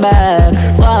fight back.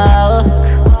 Wow.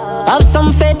 Have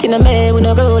some faith in a man, we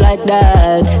no grow like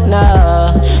that.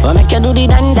 Nah. What make you do the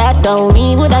done that? Don't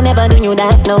me, would I never do you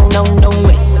that? No, no, no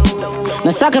way. No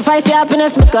sacrifice your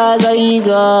happiness because of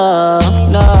ego.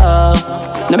 No.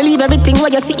 No believe everything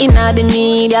what you see in the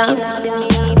media.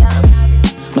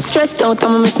 I'm stressed out,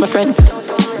 I'm miss my friend.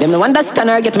 Them no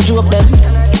understand or get to joke them.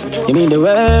 You mean the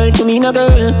world to me, no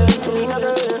girl.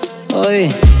 Oi,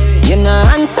 you no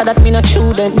answer that me not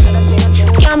true then.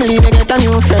 Can't believe you get a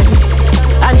new friend.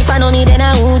 And if I know me then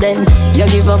I wouldn't. You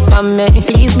give up on me,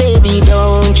 please baby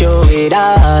don't throw it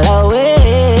all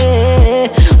away.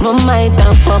 My might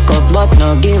and fuck up but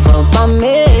no give up on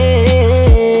me.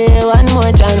 One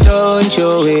more chance, don't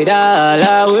throw it all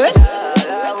away.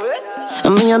 I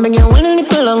mean I beg you one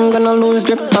little long gonna lose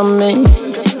grip on me.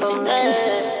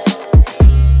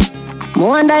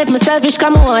 More and if me selfish,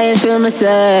 come on, I feel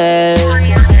myself.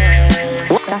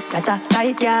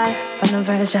 Tight girl, on the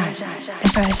version.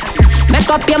 Make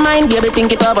up your mind, baby,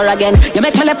 think it over again. You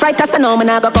make me left right, cause I know me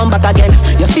not gonna come back again.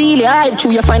 You feel it hype,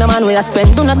 true, you find a man where you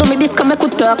spend. Do not do me this, come make you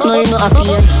talk, no, you know I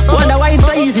feel. Wonder why it's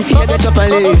so easy for you to get up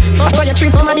and leave. I saw you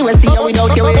treat somebody when see you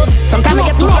without your way. Sometimes I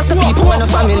get too close to people when a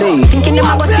family. Thinking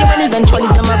them a go stay when eventually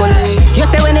them a go leave. You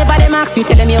say whenever them ask you,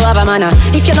 tell them you have a manner.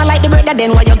 If you don't like the brother,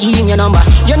 then why you give him your number?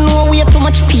 You know we too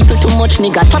much people, too much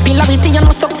nigga. Popularity, you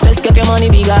know success, get your money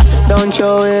bigger. Don't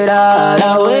show it all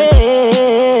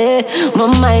away. My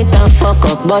might and fuck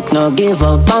up, but no give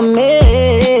up on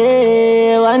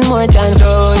me. One more chance,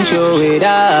 don't show it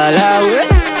all away.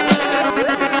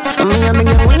 I mean, I beg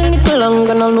you one little long,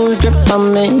 gonna lose grip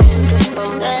on me.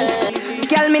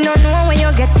 Girl, me no know when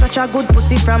you get such a good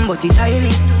pussy from, but it tiny,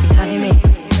 it tiny.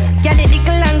 Girl, it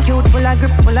little and cute, full of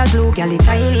grip, full of glue. Girl, it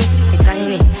tiny, it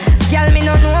tiny. Girl, me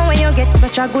no know when you get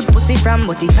such a good pussy from,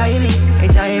 but it tiny,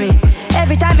 it tiny.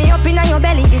 Every time me up in your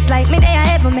belly, it's like me there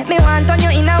ever make me want on you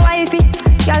in a wifey.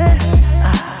 Girl,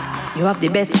 you have the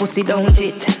best pussy, don't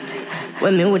it?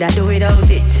 When me woulda do without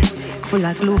it. Full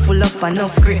of glue, full of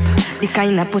enough grip. The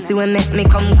kind of pussy will make me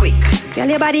come quick. Girl,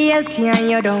 your body healthy and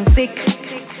you don't sick.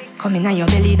 Come in and your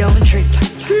belly don't trip.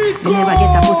 Me never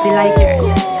get a pussy like yours,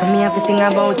 so me have to sing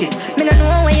about it. Me no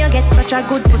know where you get such a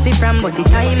good pussy from, but it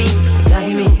tiny, it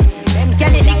tiny.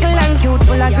 Girl, it little and cute,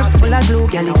 full of grip, full of glue.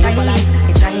 Girl, it tiny,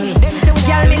 it tiny.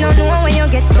 Girl, me no know where you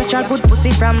get such a good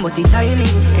pussy from, but it tiny,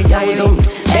 it tiny.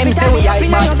 Them say we hype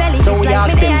man, so we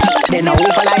ask them. They know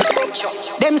for life.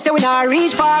 Them say we not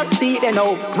reach far, see they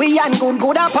know. We and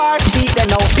good apart, see they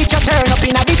know. Picture turn up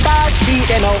in a the start, see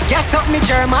they know. Guess up me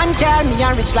German car, me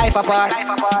and rich life apart.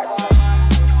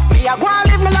 Me a go and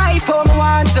live my life how me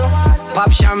want to.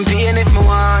 Pop champagne if me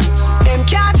want. Them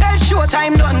can't tell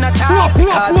showtime nothing at all,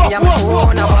 because me am my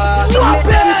own a boss. So make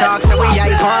them talk, say we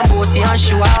hype and bossy and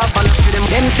show off. And for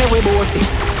them say we bossy,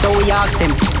 so we ask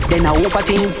them. Then I over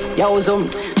things, yo zoom.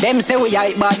 Them say we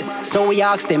hype bad, so we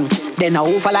ask them. Then I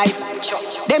over life.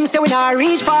 Them say we not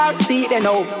reach far, see they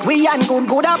know. We and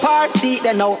good apart, see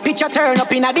they know. Picture turn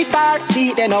up in a the start,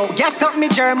 see they know. Guess up me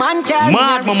German car.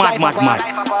 Mad.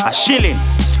 A shilling,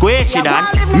 squishy dan,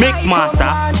 mix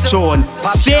master, chon,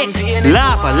 sick,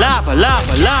 lapa.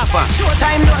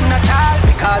 Showtime nothing at all,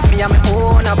 because me and my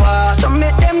own a boss. So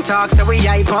make them talk, say we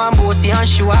hype and bossy and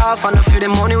show off. And for the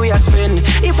money we a spend,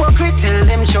 hypocrite tell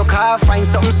them choke off. Find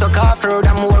something suck off,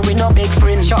 furthermore we no big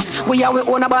friend. We are we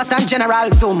own a boss and general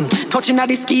zoom. Touching at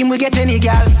the scheme, we get any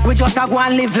girl. We just a go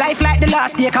and live life like the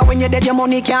last day. Cause when you're dead, your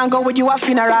money can't go with you a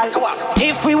funeral.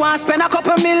 If we want to spend a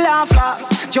couple million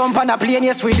floss, jump on a plane,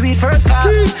 yes, we do it first class.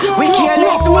 We care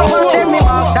less who wants them, me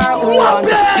marks are who want.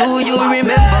 Do you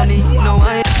remember me? No,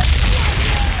 I.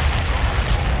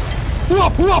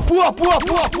 Whoop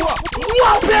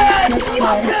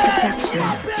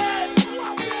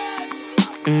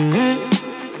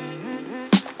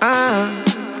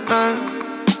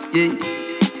yeah.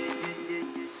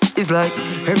 It's like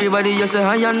everybody just a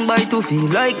high and buy to feel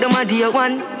like them a dear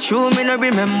one. True, me no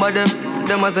remember them.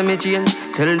 Them as a me change.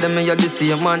 Tell them me you're the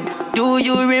same man. Do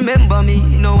you remember me?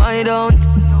 No, I don't.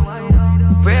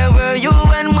 Where were you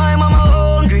when my mama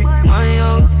hungry? My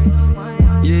out.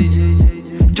 Yeah.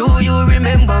 Do you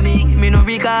remember me? Me no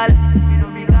recall.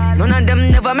 None of them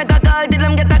never make a call. Did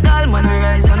them get a call? Man, I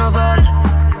rise and of all.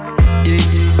 Yeah.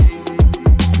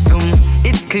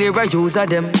 It's clear I use of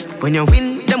them. When you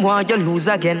win, them want you lose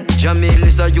again. Jamil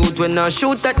is a youth when I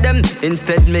shoot at them.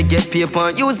 Instead, me get paper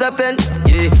and use a pen.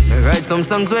 Yeah, me write some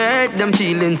songs where I hurt them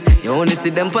feelings. You only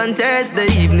see them on Thursday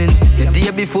evenings. The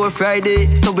day before Friday,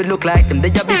 so we look like them the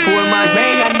day before my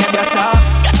way. I never saw.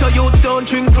 Get your youth, don't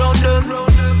drink round them.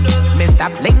 Me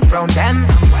stop link round them.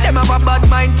 Them have a bad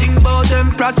mind, think about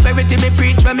them. Prosperity me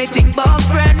preach when me think about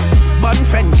friend. Bun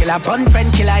friend killer,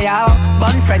 yow.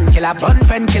 Bun friend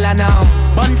killer now.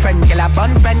 Bun friend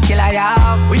killer,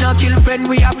 yow. We no kill friend,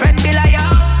 we a friend killer,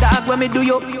 yow. Dog when me do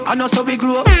yo, I know so we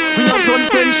grow up. We not done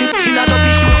friendship, in a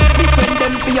dopey show. Defend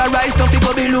them for your rise, don't fi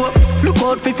go below. Look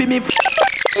out fi me.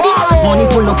 Money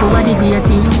pull up over the great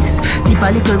things. Tip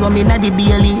a little rum inna the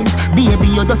Baileys. Baby,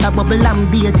 you just a bubble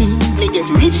and beaties. Me get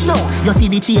rich now, you see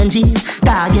the changes.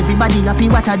 Dog, everybody happy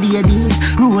what a day this.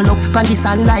 Roll up on the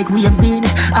sun like waves did.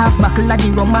 Half buckle of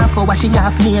the rum, half for washing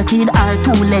half naked. Our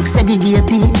 2 legs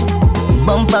segregated.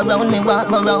 Bump around, me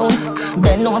walk around.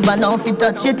 Bend over now if you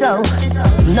touch it out.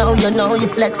 Now you know you're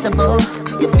flexible.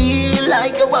 You feel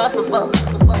like you want to fuck.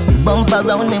 Bump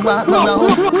around, me walk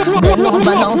around. Bend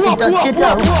over now if you touch it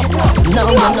out. Now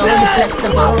you know you're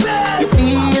flexible. You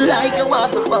feel like you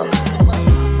want to fuck.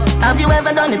 Have you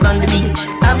ever done it on the beach?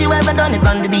 Have you ever done it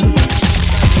on the beach?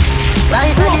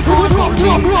 Right on the cool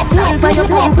breeze. Stand by your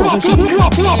pum pum cheek.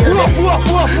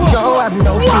 Don't have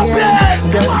no fear,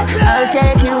 girl, I'll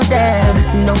take you there.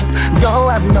 No, don't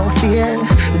have no fear,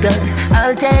 girl,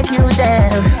 I'll take you there.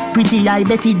 Pretty eye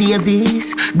Betty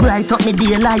Davis. Bright up me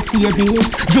daylight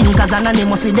savings. Drinkers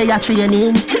anonymously they are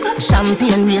training.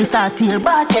 Champagne rain start here.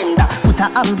 Bartender put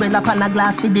a umbrella on a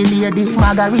glass for the lady.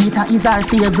 Margarita is our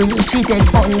favorite. She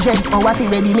take 100 hours for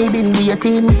ready, me been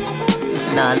waiting.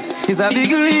 Nah. It's a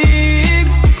big league.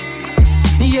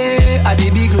 Yeah, at the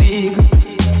big league.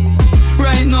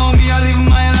 Right now, me I live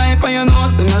my life and you know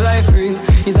so my life real.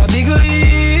 It's a big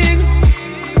league.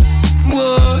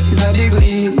 Whoa, it's a big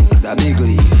league. It's a big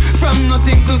league. From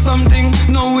nothing to something,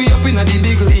 now we up in the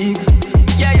big league.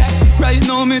 Yeah, yeah. Right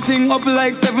now, me thing up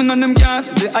like 7 on them cars,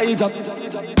 the eye job.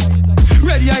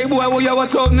 Ready eye boy, what you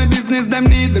watch out in the business, them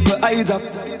need the good eye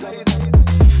jobs.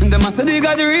 And them master they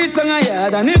got the reach on a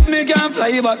yard, and if me can't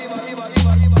fly back.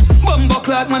 Bumbo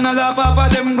clock, man, I laugh off of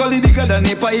them gully bigger than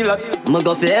a pilot. I'ma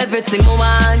go for everything I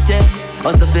want, yeah.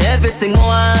 Also for everything I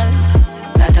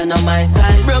want. That I know my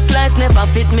size. Broke life never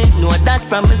fit me, know that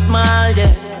from a small,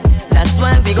 yeah. That's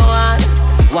why we go on.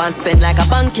 Want spend like a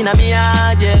bank in a me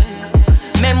yard, yeah.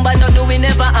 Remember, no do we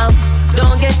never have.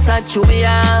 Don't get sad, you be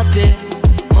happy.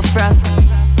 My frost.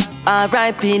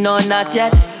 R.I.P. no not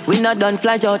yet. We not done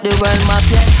fly out the world map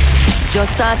yet.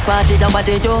 Just start party, that's what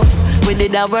they do. We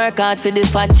did a work hard for the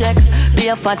fat check. Be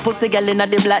a fat pussy girl in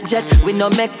the black jet. We no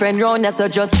make friend round us, so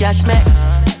just cash me.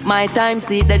 My time,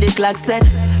 see that the clock set.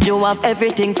 You have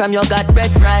everything from your God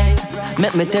bread rice.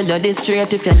 Make me tell you this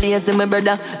straight, if you're lazy, my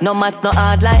brother, no maths, no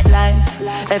hard like life.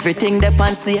 Everything they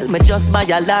on sale, me just buy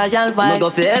a loyal vibe. Me go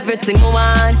for everything I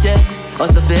want, yeah.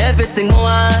 Also for everything I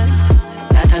want.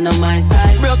 That I know my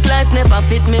size. Broke life never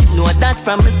fit me, know that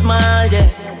from a small, yeah.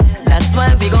 That's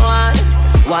why we go on.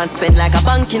 Want spend like a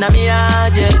bank in a me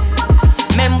yard, yeah.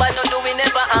 Remember, no do we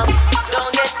never have.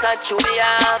 Don't get sad, you be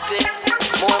happy.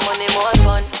 More money, more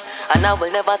fun. And I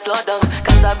will never slow down,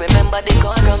 cause I remember the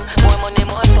come. More money,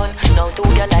 more fun. Now 2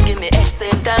 girls give me at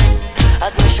same time.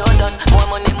 As me show done, more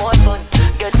money, more fun.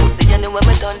 Get pussy anywhere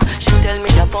me done. She tell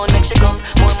me a pound make she come.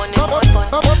 More money, more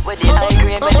fun. Where the high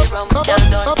grade, where the rum can't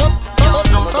done. Yo,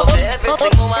 so me go for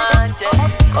everything I want,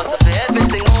 yeah. Also for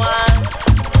everything I want.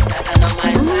 That I know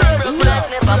my size. Broke life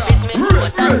never fit me,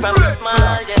 but that from the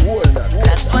small, yeah.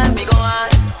 That's why we go on.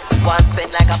 Want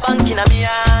spend like a bank in a me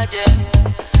yard, yeah.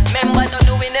 Remember, no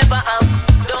do we never have.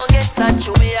 Don't get sad,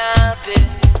 you be happy.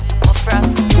 My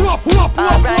frost.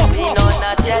 R.I.P. no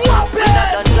not yet. We not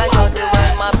done fly out the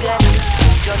world map yet.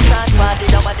 Just start party,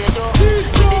 that's what they do.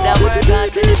 We did a work hard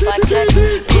for the fat check.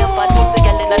 Be a fat pussy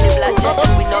girl in the black chest.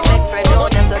 We no make friend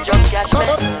round us, so just cash me.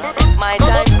 My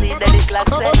time, see that the clock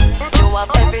set. You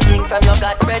have everything from your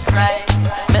God bread rice.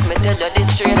 Let me tell you this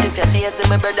straight, if you're lazy,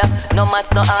 my brother, no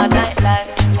maths, no hard like life.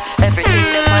 Everything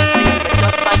they can see,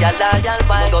 just by your loyal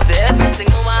vibe. Go for everything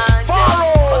you want, yeah.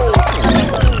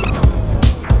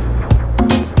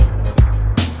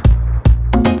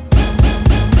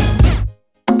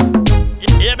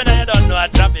 Yeah, me know you don't know a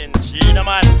traveling Chino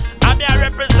man. I be a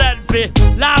represent for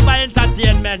Lava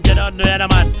Entertainment, you don't know you know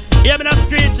man. Yeah, me know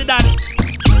screech that.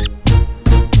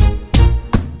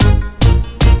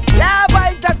 Lava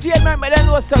Entertainment, me don't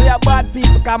know so we are bad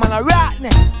people, come on a rat ne.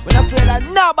 We not afraid of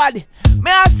nobody.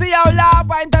 Me I see you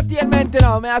Lava Entertainment, you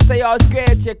know. Me I say you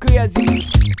scratch, you crazy.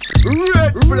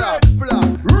 Red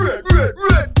flag,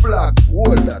 red flag.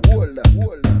 Hold that.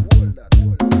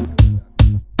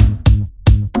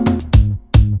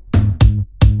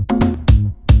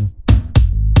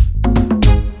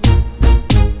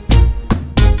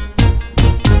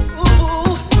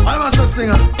 I'm a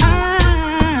singer.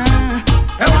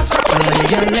 All of the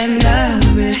girl them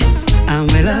love me,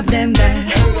 and we love them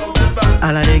bad.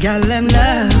 All of the girl them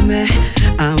love me,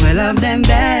 and we love them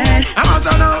bad.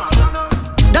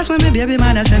 That's why me baby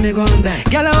mother say me come back.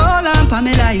 Girl hold on for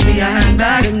me like me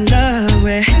handbag. Them love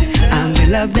me, and we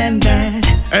love them bad.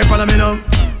 Hey, follow me now.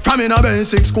 From in a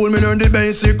basic school, me learn the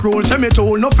basic rule. Say me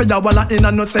tool, no figure walla in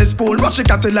a no cesspool. Rush it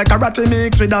at it like a ratty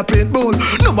mix with a pit bull.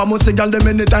 No one must girl them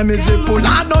anytime is zip pull.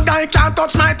 And no guy can't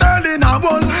touch my turn in a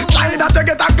wall. Try that to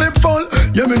get a clip full.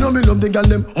 Yeah, me know me love the girl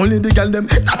them, only the girl them.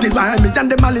 That is why me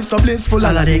and them a live so blissful.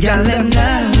 All of the girl them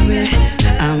love me,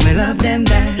 and we love them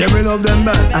bad. Yeah, we love them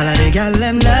bad. All of the girl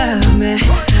them love me,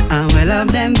 and we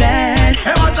love them bad.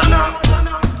 Hey, watch out now.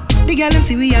 The girl them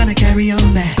see we on a carry on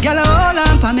that. Girl hold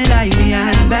on for me like me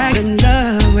handbag. Them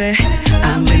love we,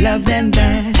 and we love them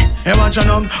bad. Hey, watch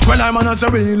out. Well, I'm on a say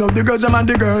we love the girls, them and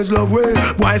the girls love we.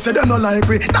 Boy, say them not like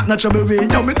we, that not trouble we.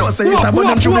 Yo, me know say it, but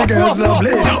them true girls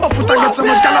lovely. Oh, foot I get so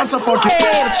much girl, I'm so fuck it.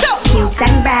 Cute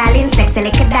and brawling, sexy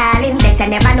like a darling. Better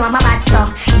never know I'm a bad so.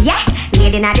 Yeah,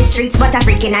 lady in the streets, but a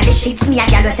freak in the sheets. Me a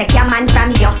girl will take your man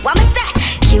from you. What me say?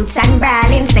 Cute and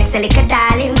brawling, sexy like a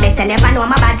darling. Better never know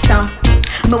I'm a bad so.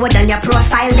 Me would on your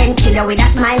profile, then kill you with a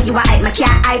smile. You a hype, me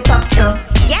can't hype up too.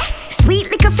 Yeah. Sweet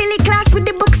like a Philly class with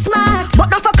the book smart. But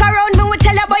don't fuck around, me will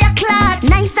tell a boy a clot.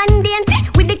 Nice and dainty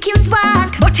with the cute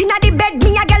walk. But inna the bed,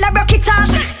 me a gal a broke it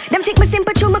off. Them think me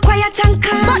simple, true, me quiet and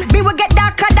calm. But me will get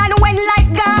darker than when light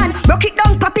gone. Broke it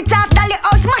down, pop it off, dolly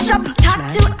house mash up. Talk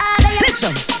to all of you.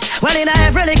 Listen, well in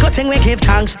every little thing we give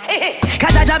thanks.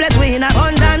 Cause our job bless we in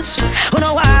abundance. Who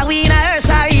know why we in a hearse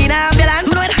or in a ambulance.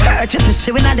 We know it hurt if you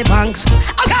see we in the banks.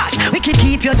 Oh God, we can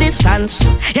keep your distance.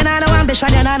 You know no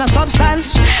ambition, you know no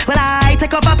substance. Well I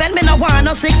take up a pen, me no want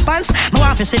no sixpence. Me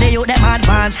want to see the youth them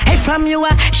advance. Hey from you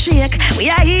a shake, we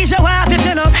a ease you off if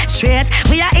you know straight.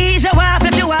 We a ease you off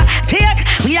if you a fake.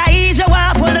 We a ease you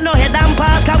off, hold no head and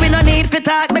pass. Cause we no need to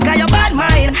talk because you bad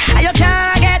mind. And you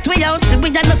can't get we out, see we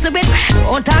and no see it.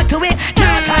 Don't talk to it, no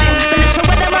time. But listen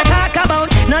what them a talk about,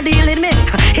 no deal with me.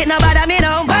 It no bother me,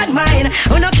 no bad mind.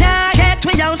 Who no can't get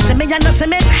we out, see me and no see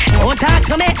it. Don't talk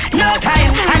to me, no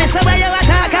time. And listen what you a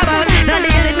talk about, no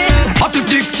deal with me. I flip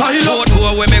dick side out.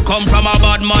 Boy, where me come from a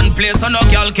bad man place. And no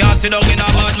girl can't sit down in a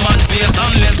bad man face.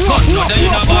 Unless God know they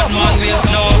in a bad man waist.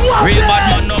 No, real bad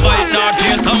man no bite nor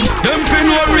taste. Them fin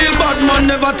no real bad man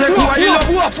never take while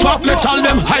up. Spark metal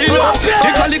them high up.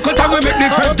 Take a little time we make the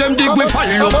feds them dig we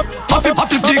file up. I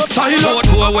flip dick side out.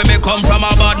 Boy, where me come from a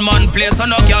bad man place.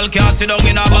 And no girl can't sit down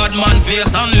in a bad man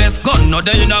face. Unless God know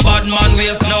they in a bad man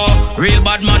waist. No, real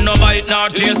bad man no bite nor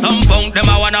taste. Some punk them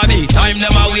a wanna be time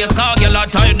them a waste. Cause girl a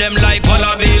tie them like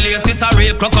wallaby lace. It's a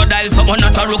real crocodile, someone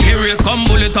not a rookie race. Come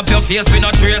bullet up your face, we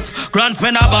no trace. Grand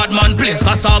spend a bad man place.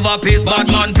 Cassava paste, bad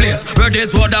man place. Red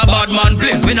is what a bad man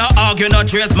place. We no argue, no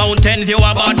trace. Mountain View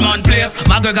a bad man place.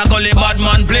 McGregor Gully bad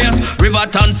man place.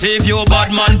 Riverton Save You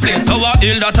bad man place. Tower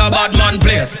Hill that a bad man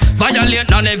place. Violate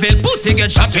Naneville, pussy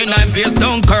get shot in my face.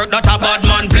 Dunkirk that a bad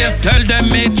man place. Tell them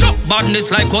me chuck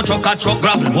badness like a truck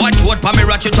gravel. Watch what pa me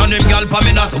ratchet on him girl pa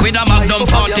me nas. With a Magnum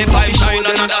 45 shine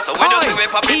and that's we do see we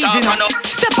pop it off and up.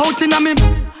 Step out in a me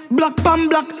black pan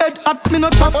black head at me no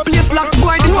chop place lock.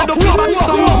 Boy this a dopey back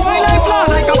some boy life lost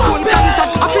like a phone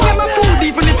contact. I feel them a food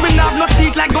even if me not have no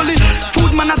teeth like gully.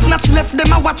 Food man a snatch left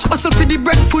them a watch hustle for the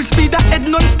bread full speed a head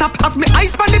non-stop. Have me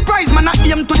eyes pan the prize man a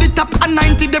aim to the top and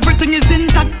 90 everything is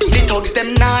intact. The thugs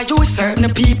them now use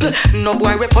certain people. No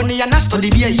boy we funny and a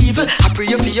study be a evil. I pray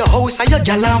you for your house or your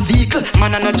gal and vehicle.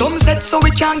 Man and a jump set so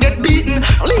we can't get beaten.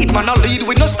 Lead man a lead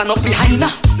we no stand up behind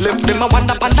her. Left them a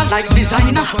wonder panda like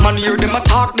designer. Man hear them a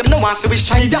talk them no want see we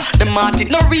strive ya. Them art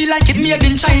it no real like it made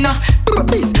in China.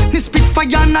 Business spit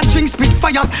fire and a drink spit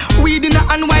fire. Weed in a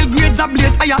and wild grades a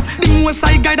blaze higher. The most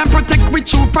I guide and protect with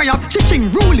true prayer.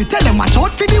 Chiching rule it, tell them watch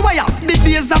out for the wire. The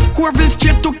days of Corville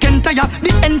straight to Kentire.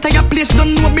 The entire place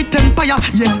don't know me empire.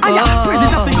 Yes, I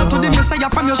praises a figure to the Messiah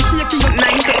from your shaky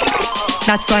night.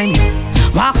 That's why me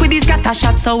walk with these scatter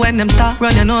shots. So when them start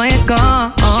run you know it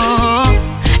gone.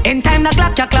 In time the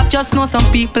clock you clap, just know some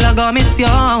people are gonna miss you.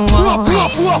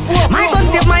 My gun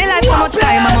saved my life so much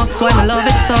time, I must swear I love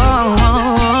it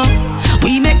so.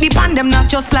 We make the pan them not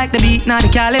just like the beat, not the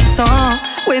calypso.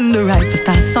 When the rifle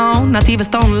starts sound, not even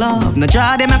stone love. No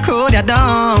draw them a crow, they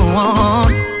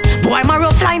down. Boy, my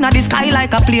rough fly not the sky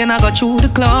like a plane, I go through the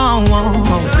clown.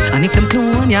 And if them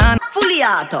clone, yeah, fully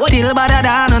auto. Still better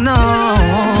than no.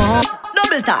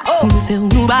 Double tap. You say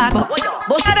you bad, but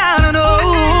bust it down, no.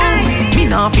 Me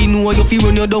nah fi know you fi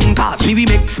run your down cause me we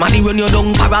make money run your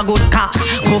down for a good cause.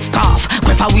 Cuff cough,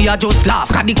 quiff we a just laugh.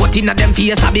 Cause the cut inna them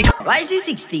face a big. Why is he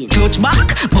 16? Clutch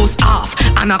back, bust off,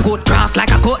 and a cut cross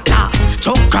like a cut glass.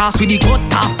 Choke cross with the cut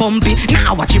off pumpy.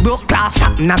 Now watch you broke glass,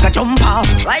 knock a jump off.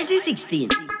 Why is he 16?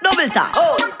 Double tap.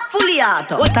 Fully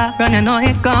auto. What that run you know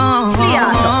it gone. Fully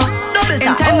auto. Double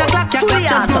tap. In time the clock you fully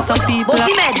just know some people.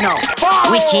 Bossy mad now.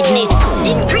 Wickedness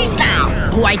increase now.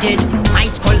 Who I did? My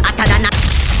skull hotter than a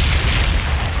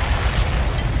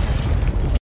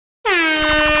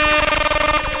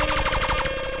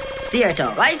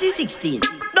Theater, YC16,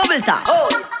 double tap, oh,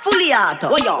 fully auto,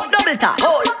 oh yo, double tap,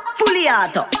 oh, fully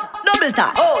auto, double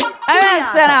tap, oh, I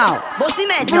say now, bossy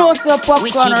man, Producer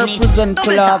Popcorn represent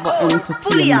Club Entertainment.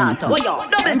 fully auto, oh yo,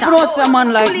 double tap, Producer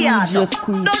man like fully auto, DJ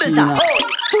Squeaky. double tap, oh,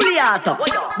 fully auto,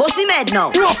 bossy man now,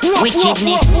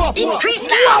 Wickedness increase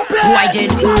now. Boy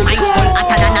dead, my skull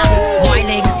hotter than a boy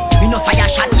leg. Me no fire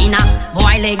shot in a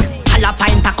boy leg.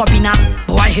 Alapine pack up in a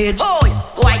boy head.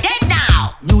 Boy dead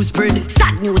now. News spread,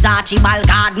 sad news Archibald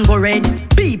garden go red.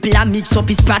 People a mix up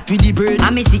his brat with the bread.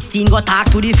 And me 16 go talk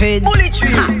to the feds. Bullet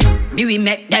tree. Me we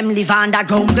make them live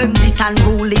underground. Them this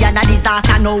unruly and a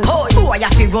disaster now. Boy a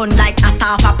fi run like a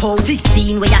star for pow.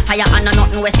 16 where ya fire and a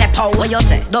nothing we step out. What you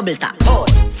say? Double tap.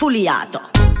 Fully auto.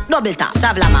 Double tap.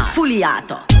 Savlama. Fully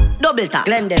auto. Double tap.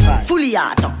 Glendeville. Fully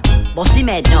auto. Bossy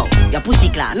med now. Your pussy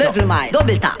clan. Level mine.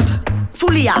 Double tap.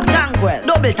 Fully auto. Tranquil.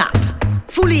 Double tap.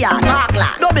 Fully auto.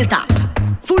 Parkland. Double tap.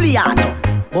 Fully auto.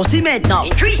 Bossy med now.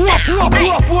 Increase that.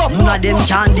 None of them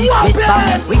can this wrist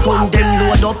bang. We gun them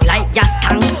load up like gas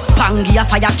tank. Spangy a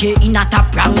fire K in a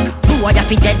top rank. Boy a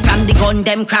fi dead from the gun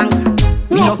them crank.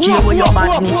 Me no care where your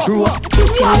badness grow.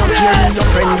 Pussy me no care who your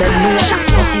friend them know. Shot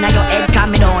bust inna your head 'cause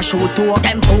me don't show to.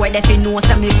 Them boy they fi know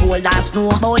say me cold as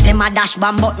snow. But them a dash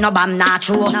bomb but no bomb not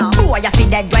true. Boy you fi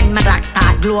dead when my clock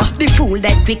start glow. The fool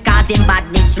dead quick 'cause him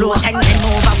badness slow. Send them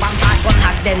over one part go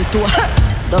tag them too.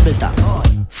 Double tap.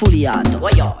 Fully auto.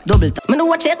 Double tap. Me know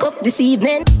what check up this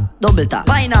evening. Double tap.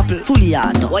 Pineapple. Fully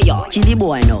auto. Kill the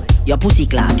boy now. Your pussy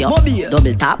clot. Mobile.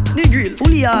 Double tap. The grill.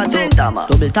 Fully auto. Sentama.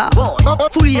 Double tap.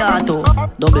 Fully auto.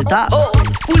 Double tap.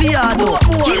 Fully auto.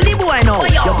 Kill the boy now.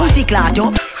 Your pussy clot.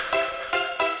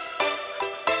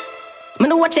 Me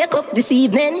know what check up this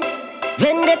evening.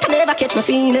 Vendetta never catch my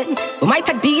feelings. We might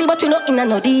a deal, but we not in a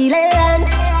no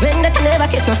dealings. Vendetta never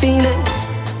catch my feelings.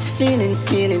 Feelings.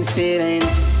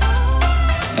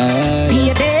 Be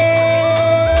a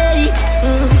day.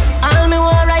 All me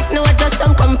want right now is just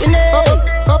some company.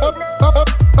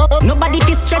 Nobody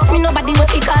fi stress me, nobody will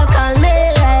fi call me.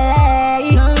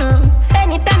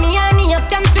 Anytime me honey up,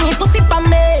 can swing it pussy pa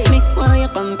me. Me want your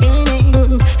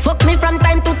company. Fuck me from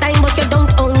time to time, but you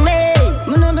don't own me.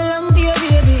 Me no belong to your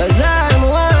baby. 'Cause all me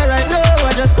want right now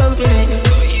is just company.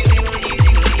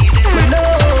 Me no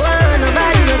want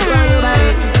nobody, just want your body.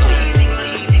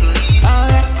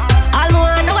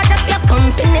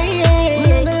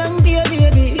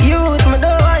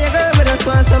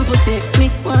 Some pussy, me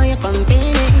want your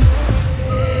company.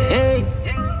 Hey,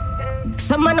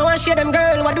 some man want share them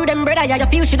girl, what do them brother? Yeah, you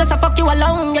feel she just a fuck you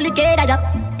alone, you look at ya.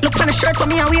 Look on the shirt for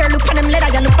me and wear, look on them leather,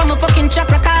 yeah. Look on my fucking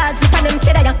chakra cards, look on them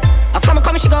cheddar, yeah. After me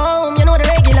come, she go home, you know the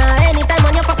regular. Anytime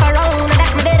when you fuck around,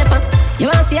 that me dead for. You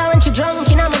want see her when she drunk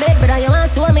in my bed, brother. You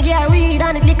want see when me get her weed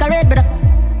and it lick her red, brother.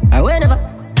 Or whenever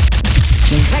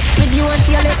she vex with you and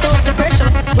she a let out the pressure.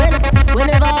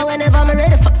 Whenever me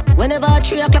ready for. Whenever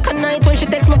 3 o'clock at night when she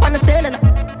texts me on the cellular.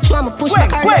 She want me push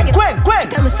back her leg. She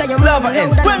tell me say you're love her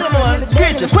ends. Quang on the one,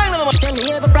 screech it, quang on the one. She tell me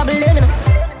you have a problem, you know.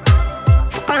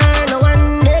 Fuck her, no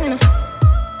one dead, you know.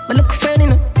 But look friend, you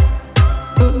know.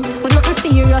 But nothing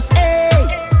serious, hey.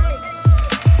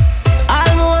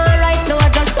 All me want right now I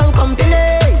just some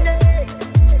company.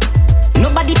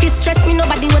 Nobody fi stress me,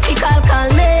 nobody will fi call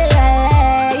me.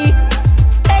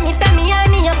 Anytime me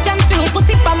honey up, can swing it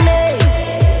pussy pa me.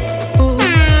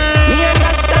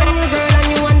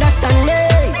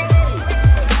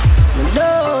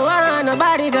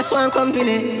 Just one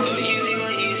company.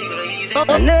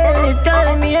 And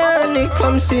anytime me and they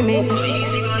come see me.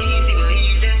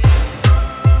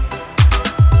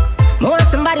 Me want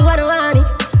somebody wanna want me.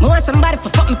 Me want somebody for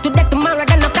fuck me to death tomorrow,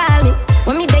 then no call me.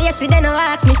 When me there yesterday, no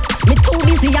ask me. Me too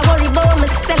busy, I worry about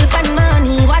myself and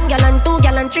money. 1 gallon, 2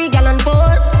 gallon, 3 gallon,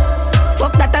 4.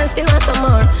 Fuck that and still want some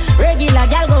more. Regular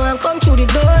gal go and come through the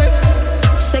door.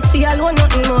 Sexy alone,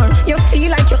 nothing more. You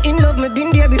feel like you're in love, me been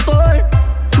there before.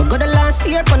 Me go the last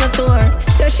year on a tour.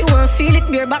 Say she want feel it,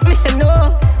 beer back, me say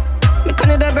no. Me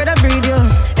Canada brother breed you.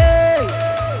 Hey,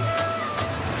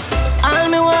 all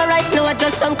me want right now is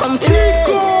just some company.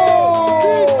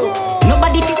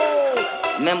 Nobody fit.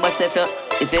 Remember, say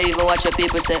if you even watch your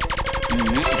people say,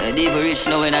 they even rich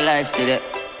now in a life still.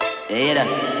 You hear that?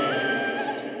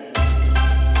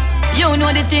 You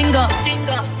know the thing go.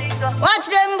 Watch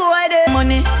them boy the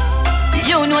money.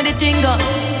 You know the thing go.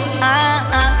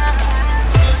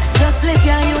 Just live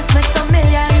your youth, make some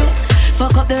million youth.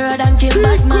 Fuck up the road and kill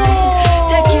bad mind.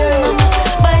 Take care of mama,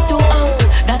 buy 2 house.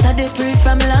 That a they pray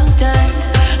from long time.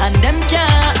 And them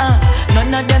can't,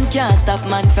 none of them can't stop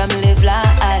man from live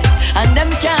life. And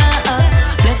them can't,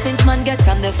 blessings man man get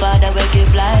from the father we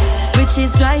give life. Which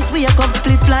is right, we a come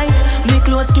split flight. Me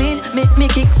clothes clean, me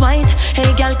kicks white.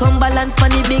 Hey girl, come balance on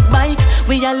the big bike.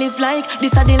 We a live like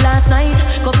this a the last night.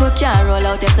 Couple car roll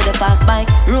out yes to the fast bike.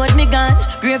 Road me gone,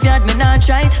 graveyard me not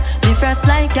right. Me first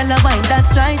like girl a wine,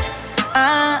 that's right.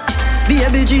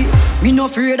 Baby G, me no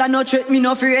afraid of no threat, me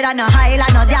no afraid of no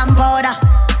highlight, no damn powder.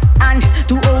 And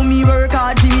to owe me work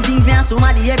hard for me things me and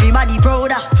somebody everybody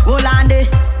prouder. Hold on there,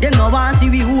 them no want see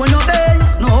we who no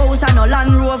Benz, no house and no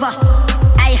Land Rover.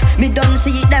 Aye, me don't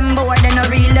see them boy, they no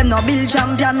real, them no build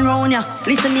champion round ya.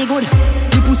 Listen me good,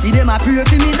 the pussy them a pray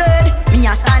for me dead, me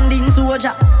a standing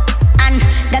soldier. And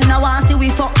them no want see we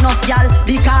fuck enough y'all,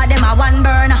 because them a one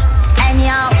burner.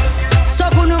 Anyhow, so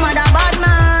who no matter bad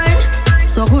man,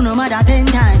 so who no matter 10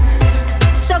 times.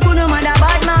 So who no matter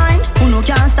bad mind, who no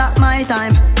can't stop my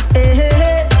time. Hey, hey,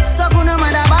 hey. So who no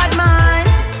matter bad mind,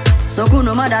 so who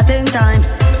no matter 10 times.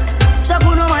 So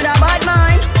who no matter bad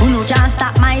mind, who no can't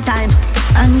stop my time.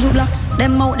 Andrew Blocks,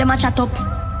 them out, them a chat up.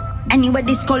 Anyway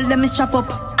this call them is chop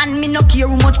up. And me no care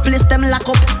how much place them lock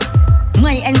up.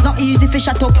 My ends not easy fi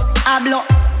shut up. I block,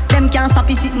 them can't stop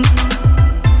it sitting.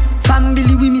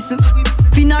 Family we missing.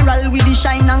 Funeral with the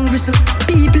shine and gristle.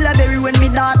 People are bury when me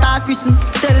daughter christen.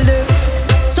 Tell them.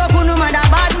 So who no matter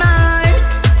bad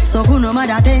mind, so who no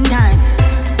matter 10 times.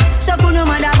 So who no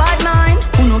matter bad mind,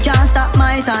 who no can't stop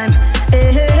my time.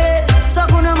 Hey, hey, hey. So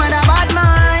who no matter bad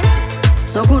mind,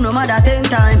 so who no matter 10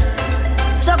 times.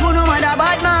 So who no matter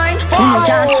bad mind, who no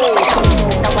can't stop.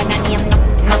 No one a name,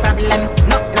 no problem,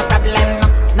 no problem,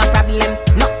 no problem,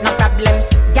 no problem.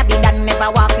 Gabby Dan never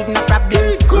walk with no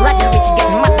problem. Rather rich get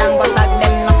mad and go solve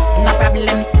them. No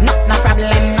problem, no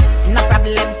problem, no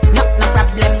problem, no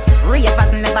problem.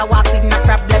 Ravers never walk with no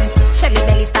problem. Shelly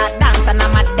Belly start dance and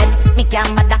I'm mad them. Me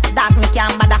can't bother, dark, me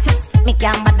can't bother. Me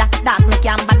can't bother, dark, me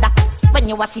can't bother. When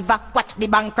you a siva, watch the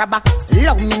bank crabber.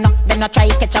 Love me no, then no try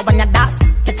catch a one ya dark.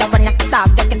 Catch a one ya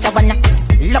dark, catch a one ya.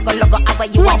 Logo, how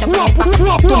you watch a money for?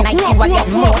 Tonight you a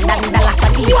get more than the last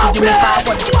of you. Give me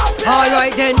forward.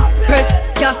 Alright then, press,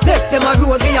 just left them a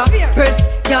road via. Press,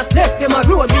 just left them a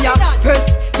road via. Press,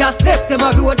 just left them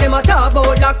a road. Them a talk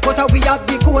about like but we have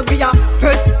the code via.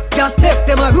 Press, just left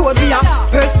them a road via.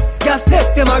 Press, just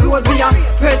left them a road via.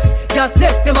 Press, just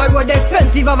left them a road.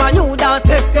 Expensive of a new dance,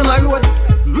 left them a road.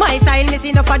 My style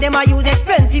missing up for them I use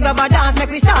expensive of a dance. Make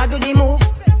we start do the move.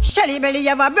 Shelly Belly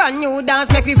have a brand new dance.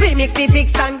 Make we remix the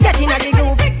fix and get in a the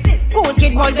groove. Cool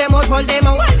kid, hold them out, hold them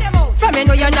out. From you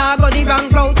know you nah go the wrong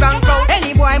road.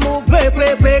 Any boy move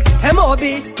quick.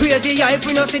 M.O.B. crazy hype,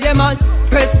 we no see them on.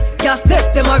 Press, just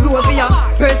left them a road via.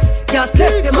 Press, just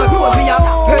left them a road via.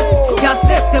 Press, just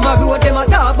left them a road. Them a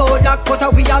talk about like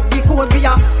but we have the code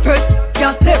via. Press,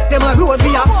 just left them a road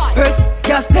via. Press,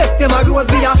 just left them a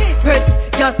road via. Press,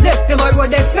 just left them a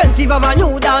road. Expensive of a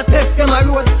new dance, left them a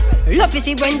road. Love to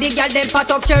see when the girl them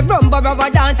pat up. She rumble rubber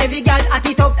dance. Every girl at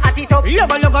it up.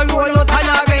 Logo roll out on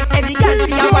her red. Every girl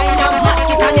be a wine and mask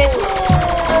it on it.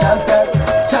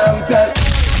 Champion.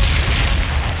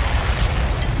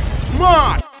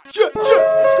 Man, yeah,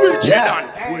 screech it on.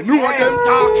 We know them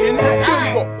talking,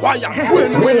 them go quiet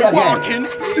when we walking.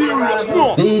 Serious,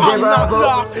 no, I'm not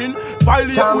laughing.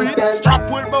 Violate with, strap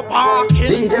with my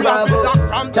parking. We have it locked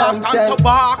from Justin to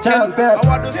barking. I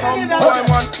want to some boy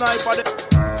one sniper.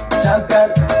 Champion.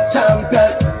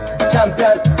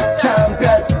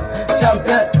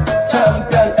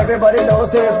 Everybody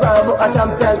knows it's Bravo a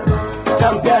champion.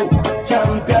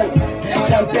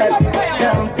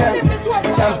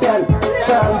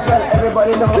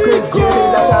 Everybody knows Chris Jerry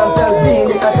is a champion,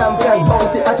 Beanie a champion,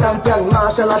 Bounty a champion,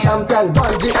 Marshall a champion,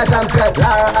 Bungie a champion,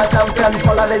 Lara a champion,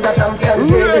 Pollard is a champion,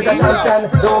 Bill is a champion.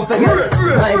 Don't forget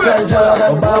Michael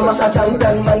Jordan, Obama a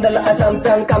champion, Mandela a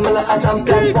champion, Kamala a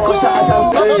champion, Porsche a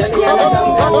champion, Jenny a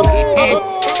champion.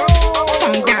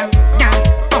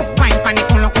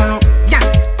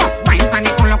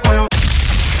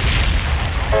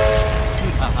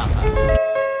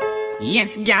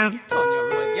 Yes, girl.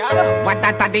 What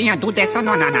that day you do this?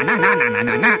 No, na.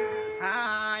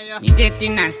 Me get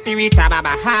in a spirit, baba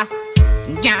ha.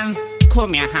 Girl,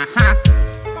 come here, ha.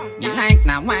 Me like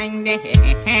na wine de,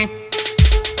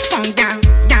 Come, girl,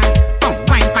 come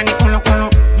wine pan the colo.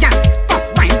 Girl, come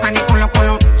wine pan the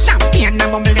colo. Champagne na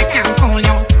bubble they can't fool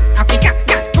you. Africa,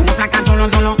 girl, come up like a zolo.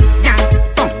 Girl,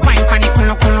 come wine pan the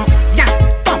colo. Girl,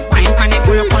 come wine pan the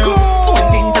colo. Stone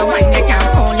ginger wine they can't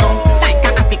fool you. Like a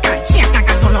African shake like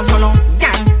a zolo.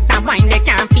 Girl, that wine they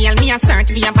can't feel. Me a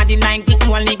search for your body like the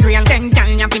holy grail. Them girl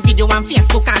you have a video on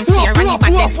Facebook and share. And if I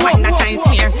just wine that I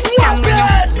swear. Girl, when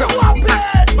you rock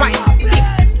back, wine, tick,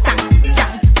 tack,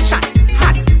 girl, shot,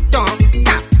 hot, don't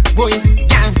stop, boy,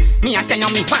 girl. Me a tell you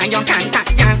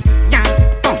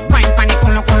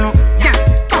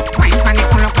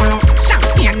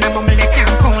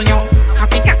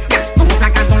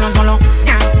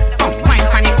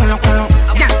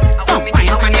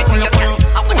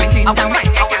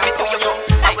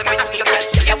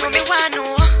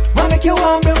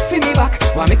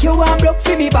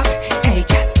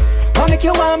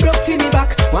make you one broke for me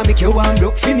back? Why make you one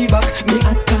broke for me back? Me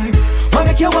ask her. Why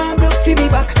make you one broke for me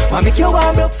back? Why make you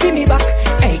one broke for me back?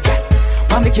 Hey girl.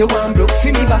 Why make you one broke for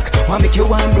me back? Why make you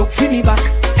one broke for me back?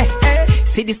 Hey.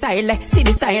 See the style,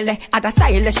 other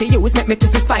style she use make me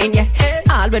twist my spine, yeah.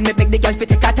 All when me beg the girl fi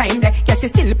take her time, there. Yeah, she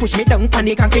still push me down on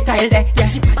the concrete tile, there. Yeah,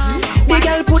 the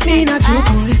girl put me in a choke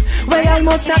hole, where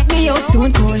almost knock me out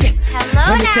stone cold.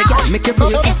 When me say girl, make you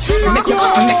cool, make you.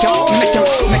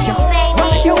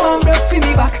 Why make you one broke for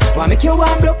me back? Why make you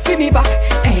one broke for me back?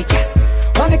 Hey girl,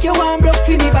 why make you one broke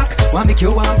for me back? Why make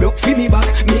you one broke for me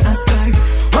back? Me ask her.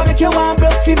 Why make you one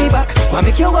broke for me back? Why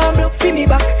make you one broke for me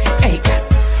back? Hey girl.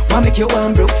 Why make you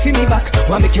one broke for me back?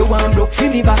 Why make you one broke for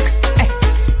me back? Hey,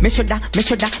 me shoulda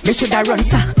run,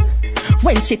 sir.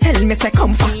 When she tell me say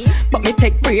come for, but me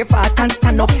take brave heart and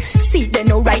stand up. See they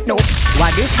know right now.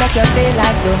 Why this make you feel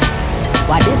like though?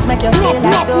 Why this make you feel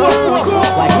like though?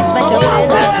 Why this make you feel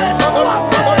like though?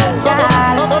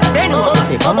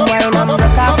 If you come wine and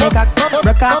broke off me cock,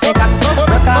 broke off me cock,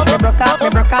 broke off me, broke off me,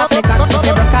 broke off me cock, if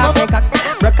you broke off me cock,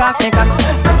 broke off me cock,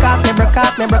 broke off me, broke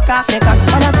off me, broke off me cock.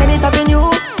 Wanna send it up in you,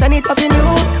 up in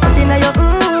your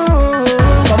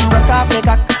come broke off me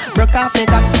cock, broke off me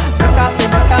cock, broke off me,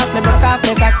 broke off me, broke off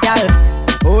me cock, girl.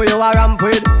 Who you are ramp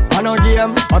with? On a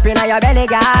game, up in your belly,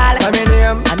 girl. Say me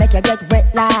name. I make you get wet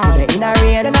like in a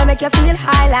rain. Then I make you feel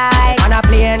high like on a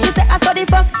plane. She say I saw the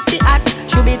fuck the act.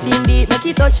 Should be team deep, make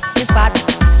it touch the spot.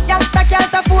 Youngster can't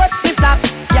afford the flap.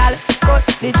 Girl, cut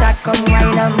the chat, come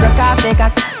wine and broke off me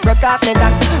cock, broke off me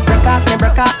cock, broke off me,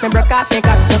 broke off me, broke off me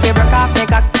cock. If you broke off me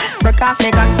cock, broke off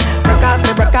me cock, broke off me,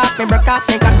 broke off me, broke off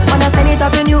me cock. Wanna send it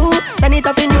up in you, up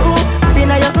in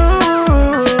your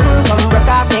come broke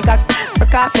off me cock,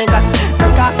 broke off me cock,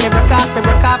 broke off me, broke off me,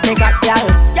 broke off me cock, girl.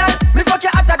 Girl, me fuck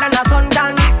you hotter than a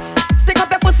sundown. Stick up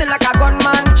your pussy like a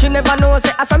gunman. She never knows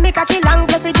it. I saw me cocky long,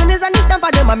 plus it is and it's time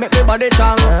for them and make me body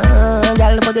strong.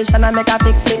 Girl, position and make her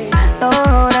fix it. No,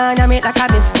 you make like a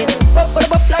biscuit. Bop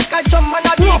like a drum and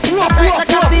a beat. It's tight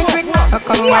like a secret. So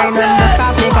come wine and broke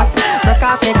off me cock, broke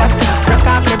off me cock, broke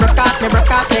off me, broke off me,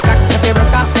 broke off me cock. If you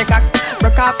broke off me cock,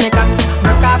 broke off me cock,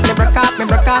 broke off me, broke off me,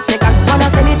 broke off me cock. Wanna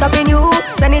send it up in you,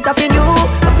 up in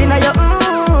your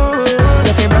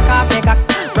if you broke off me cock,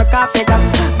 broke off me cock,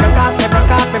 broke off me, broke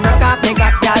off me, broke off me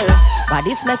cock, girl. Why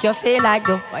this make you feel like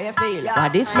though? Why you feel? Why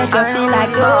this make you feel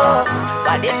like though?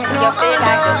 Why this make you feel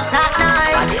like though? Not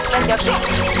nice. Why this make you feel?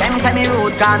 Them say me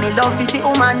rude, call me love to see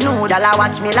woman nude. Y'all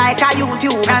watch me like a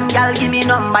YouTube. Them y'all give me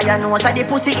number, you know so the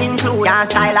pussy include. Can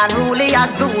style and ruly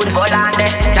as dude. Hold on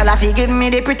there. Y'all fi give me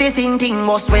the pretty sing thing.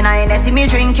 Most when I see me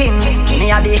drinking. Me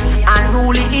a the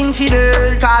unruly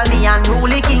infidel. Call me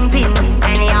unruly kingpin.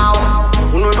 Anyhow,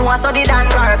 who know I saw the damn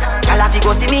work. Y'all fi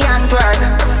go see me and twerk.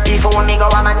 Before me go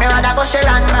a man, me rather go share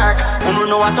and work. Who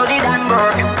know I saw the damn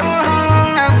work.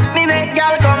 Me make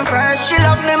girl come first. She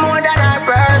love me more than her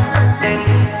purse. Then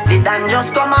the Dan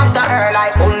just come after her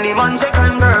like only 1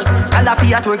 second verse. Girl a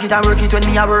fi at work it and work it when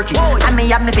me a work it. And me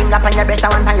have me finger on your breast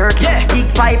and one for your key. Big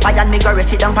pipe and me go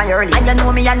rest it down for your early. And you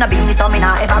know me and no business so me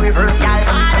nah ever reverse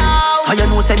y'all. So you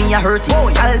know say me a hurt it.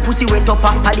 Y'all pussy wet up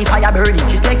after the fire burning.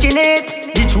 She taking it.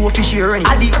 The trophy she earning.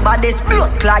 I the baddest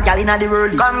blood clot gal inna the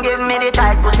world. Come give me the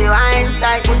tight pussy wine,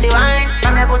 tight pussy wine.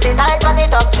 Come me pussy tight, put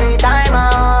it up 3 times.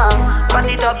 Put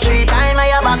it up 3 times.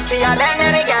 I your back for your bend,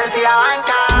 every girl for your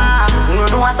anchor. You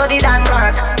know I saw the damn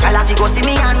work. Gal a fi go see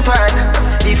me and twerk.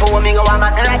 Before me go a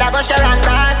man, me rather go share and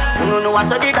work. You know I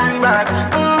saw the damn work.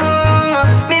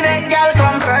 Me make gal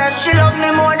come first. She love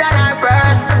me more than her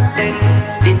purse. Then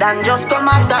the Dan just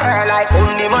come after her like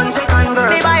only 1 second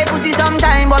verse. Me buy pussy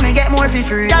sometime, but me get more for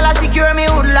free. Y'all a secure me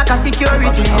hood like a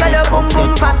security. Tell your boom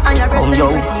boom fat and your breast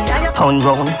density. Turn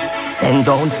round, bend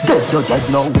down, dead you dead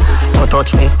now. No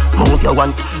touch me, move your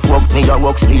one. Walk me your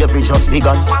walk, slavery just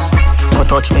begun. No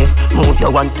touch me, move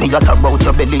your one. Me at about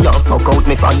your belly and fuck out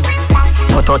me fan.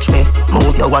 No touch me,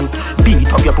 move your one.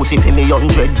 Beat up your pussy for me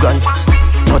 100 grand.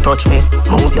 No touch me,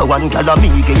 move your one. Girl me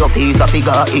give your face a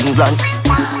figure England.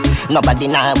 Nobody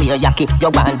now wear yaki. You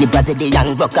want the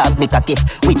Brazilian rock off me cocky.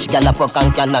 Which girl a fuck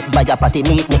and cannot buy a party?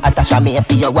 Meet me at a chamois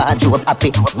for your wardrobe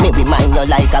happy. Me remind you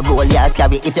like a goal you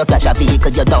carry. If you crash a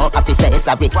vehicle you don't have to say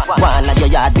sorry. One of your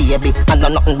yard baby. And no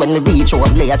nothing when we reach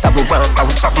home later we work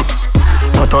out something.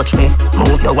 No touch me,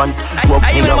 move your one.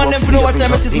 I even want them to know what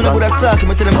time it is. Me no good at talking.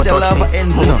 Me tell them say lava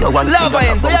ends. Lava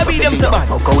ends. So you beat them so bad.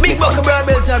 Big fuck a brown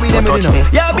belt and beat them in.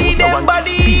 You beat them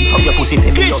body.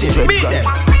 Screech it, beat them.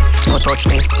 No touch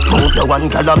me, move your one.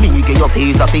 Girl me give your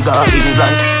face a figure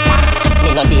England. Me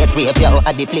Me no date rape, yo,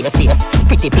 at the play safe.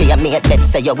 Pretty player mate, bet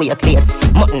say you wait late.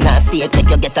 Mutton and steak, make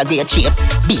you get a great shape.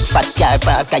 Big fat car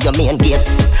park at your main gate.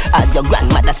 As your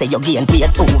grandmother say you gain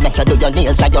weight. Oh, make you do your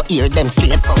nails and you hear them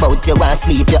straight. Bout you want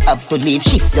sleep, you have to leave.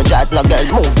 Shift your jaws, no girl,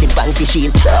 move the panty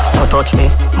shield. Don't touch me,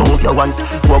 move your one.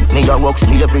 Walk me, your walk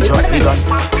slavery just begun.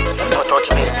 Don't touch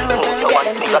me, move your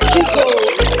one. Me your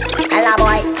Hello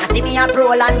boy, I see me a pro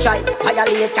and try.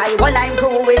 Violate guy, while I'm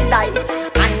crew will die.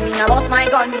 And me na bust my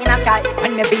gun in the sky.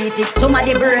 When me beat it,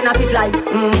 somebody burn off it fly. I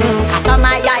saw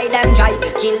my eye them dry.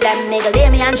 Kill them nigga, lay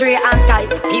me and Dre and Sky.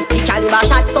 50 caliber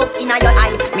shot stuck in your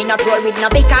eye. Me not roll with no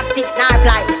big cock stick nor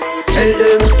ply. Tell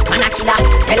them, man a killer,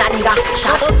 tell a nigga.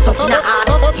 Shot stuck in a heart,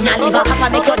 in a liver. Papa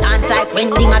make you dance like when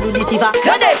ding a do the siva.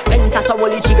 When sa so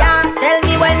holy chiga. Tell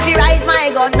me when fi rise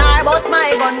my gun or bust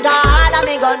my gun. God a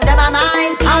me gun, them a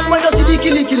mine. And when you see the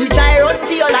killy, try run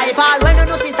for your life. All when you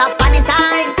know see stop on the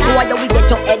sign. Who you we get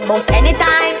your head bust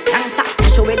anytime. Can't stop to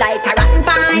show it like a rotten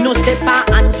pine. No step on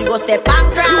hands, you go step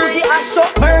on crime. Use the astro,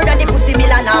 murder the pussy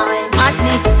milanine.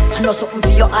 Madness, I know something for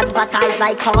you advertise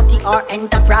like party or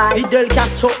enterprise. Fidel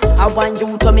Castro, I want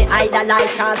you to me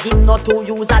idolize. Cause him not to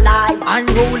use a lie.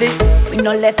 Unruly, we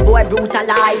no left boy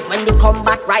brutalize. When the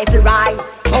combat rifle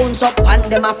rise, bounce up and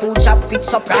them a food chop quick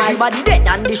surprise. Everybody dead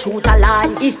and the shoot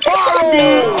alive. If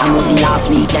party, I must see last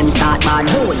week them start bad.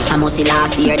 I must see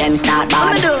last year them start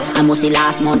bad. I must see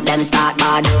last month them start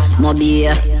bad. Mobi,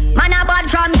 man a bad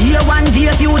from day one,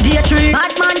 day few, day three.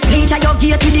 Bad man bleach at your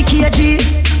gate with the KG.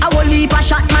 I will leap a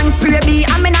shot man spray B.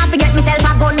 I may not forget myself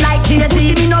a gun like Jay-Z.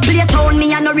 Me no play sound,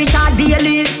 me and no Richard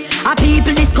Bailey. A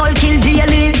people this skull kill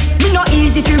daily. Me no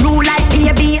easy fi rule like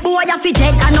baby. Boy you fi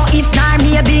dead and no if nor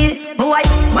maybe. Boy,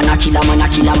 man a killer, man a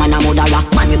murderer.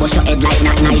 Man we bust your head like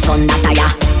not nice on that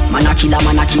tire. Man a killer,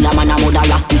 man a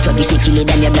murderer. If you busy killing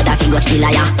them, your blood a fi go spill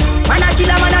ya. Man a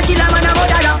killer, man a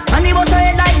murderer. Man we bust your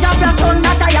head like Jafra on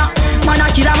that tire. Man a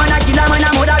killer, man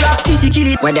a murderer. Easy kill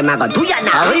it. Where them a go do ya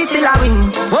now? Are we still a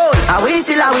win? Boy, are we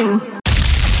still a win?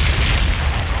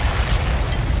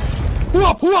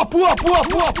 Whoop. We don't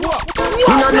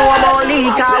know about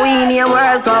league, cause we in a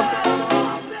World Cup.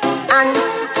 And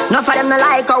enough of them no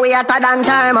like how we hotter than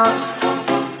thermos.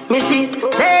 Me see,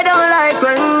 they don't like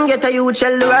when get a youth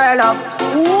shell the world up.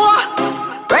 What?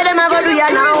 Where them a go do ya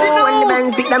now? When the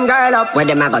men pick them girl up. Where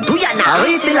them a go do ya now? Are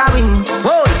we still a win?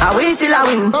 Boy, are we still a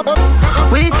win?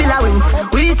 We still a win.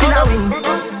 We still a win.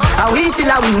 Are we still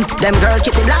a win? Them girls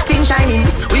keep the black thing shining.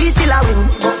 We still a win.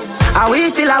 Are we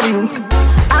still a win?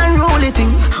 Unruly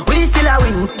thing. We still a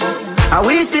win. Are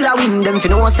we still a win? Them fi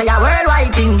know say a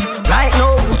worldwide thing. Right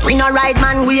now, we no ride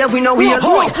man wave, we no wave.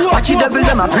 Watch the devil,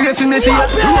 them a pray for me feel.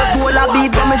 Rose gold a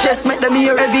beat from me chest, make them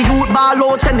hear. Every youth ball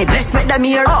out, say me bless, make them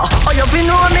hear. Oh, you fi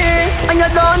know me, and you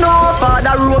don't know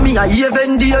Father row me a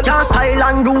even deal. Can't style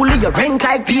and rule, you rent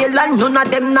like pale. And none of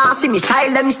them nah see me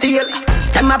style, them steal.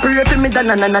 Them a pray for me, da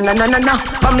na na na na na na na.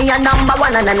 But me a number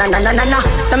one, na na na na na na na.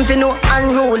 Them fi know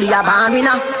unruly a born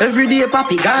winner. Every day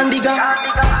papi gone bigger.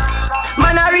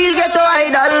 Man a real ghetto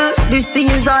idol. This thing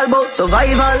is all about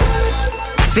survival.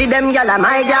 Feed them gyal a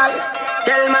my gyal.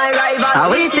 Tell my rival. Are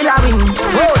we still a win?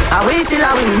 Whoa. Are we still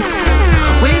a win?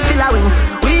 We still a win.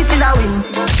 We still a win.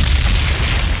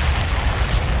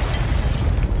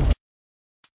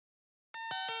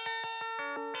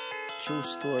 True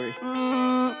story.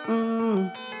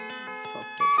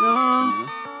 Fucked up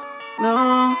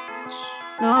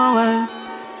No way.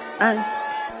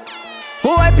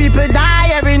 Poor people die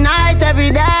every night, every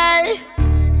day.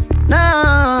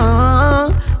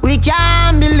 No, we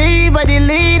can't believe what the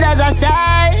leaders are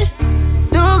say.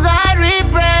 To God we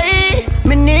pray.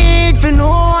 Me need to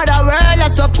know the world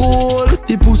is so cool.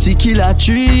 The pussy kill a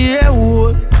tree,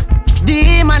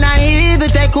 demon and evil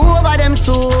take over them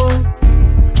soul.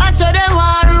 I saw them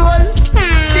want roll.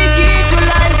 The key to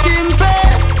life simple,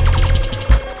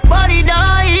 but it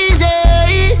not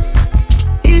easy.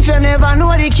 If you never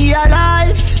know the key of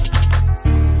life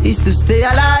is to stay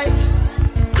alive.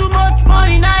 Too much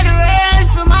money in the world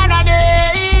for man a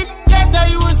day. Get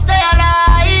you stay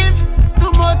alive.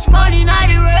 Too much money in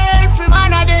the world for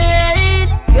man a day.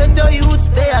 Get you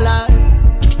stay alive.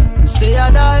 Stay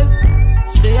alive.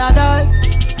 Stay alive.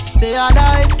 Stay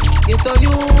alive. Get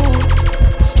you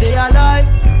stay alive.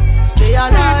 Stay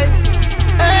alive.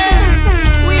 Hey,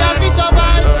 we have to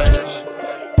survive.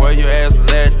 Where your ass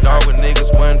was at, dog, with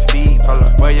niggas wouldn't feed.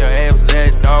 Where your ass was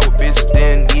at, dog, with bitches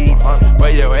didn't eat. Where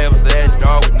your ass was at,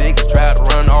 dog, with niggas tried to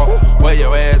run off. Where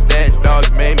your ass at, dog,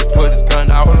 you made me put his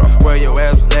gun out. Where your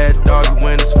ass was at, dog, you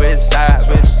went and switched sides.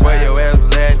 Where your ass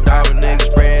was at, dog, with niggas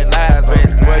spread lies.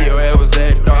 Where your ass was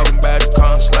at, dog, I'm about to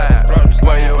come slide.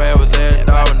 Where your ass was at,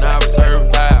 dog, when I was serving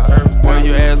pies. Where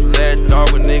your ass was at,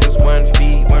 dog, with niggas wouldn't feed.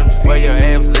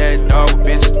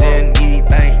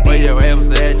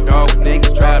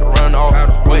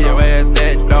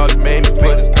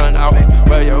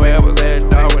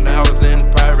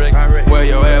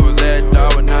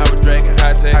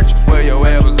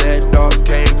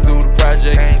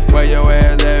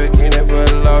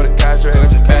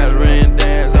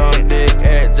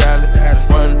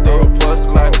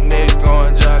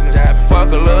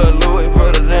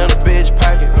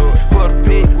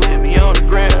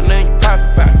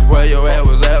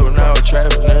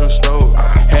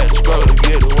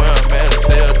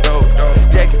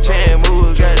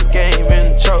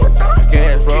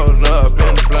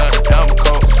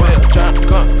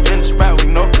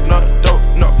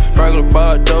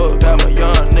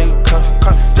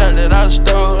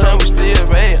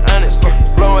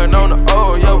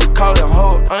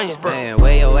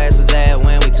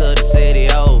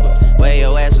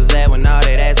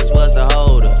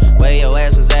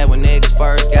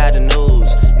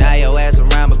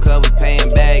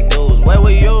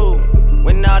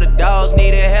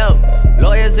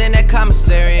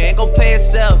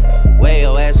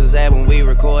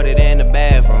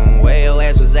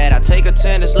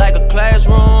 attendance like a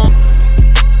classroom.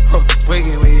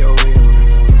 Wiggy, wiggy, wiggy,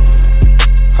 wiggy.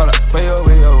 Hold up, wiggy,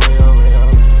 wiggy, wiggy, wiggy.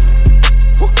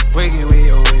 Wiggy,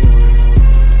 wiggy, wiggy, wiggy.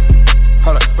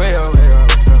 Hold up, wiggy, wiggy,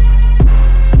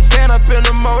 wiggy. Stand up in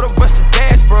the motor, bust the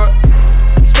dashboard.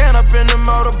 Stand up in the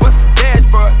motor, bust the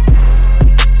dashboard.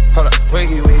 Hold up,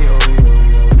 wiggy, wiggy, wiggy,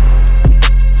 wiggy.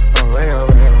 Oh, wiggy,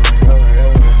 wiggy, wiggy,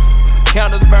 wiggy.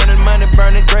 Candles burning, money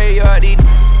burning, graveyard eating.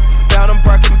 Found them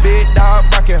parking, big dog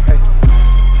barking, hey.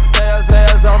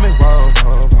 Ass on me, whoa,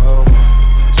 whoa, whoa.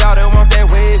 Shawty want that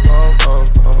wave, whoa, whoa,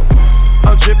 whoa.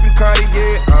 I'm dripping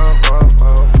Cartier,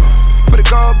 put a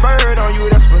gold bird on you,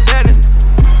 that's presenting.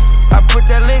 I put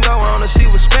that lingo on her, she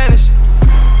was Spanish.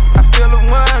 I feel a 1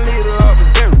 liter of a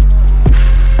zero.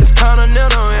 It's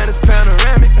continental and it's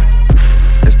panoramic.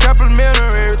 It's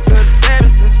complimentary to the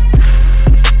savages.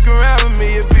 Fuck around with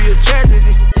me, it'd be a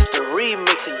tragedy. The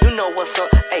remix and you know what's up.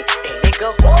 Hey, it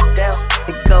go down.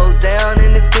 It goes down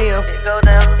in the DM. It go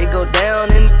down. It go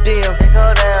down in the DM. It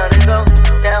go down. It go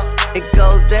down. It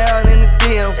goes down in the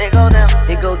DM. It go down.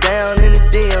 It go down in the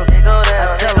DM. It go down.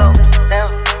 I tell them down.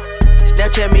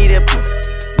 Snapchat me that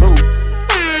move.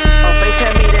 On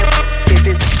FaceTime me that get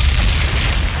this.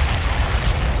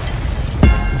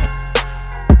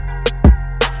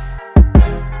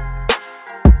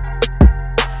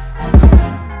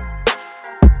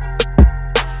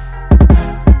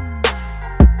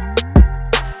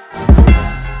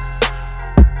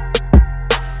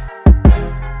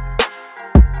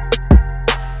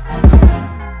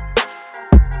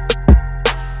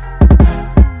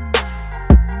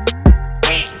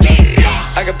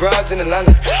 I got broads in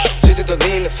Atlanta, just to the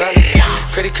lean the family.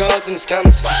 Credit cards in the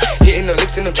scammers, hitting the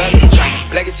licks in the van.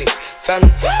 Legacies,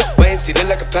 family, wait and see, look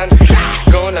like a panda.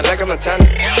 Going out like a Montana,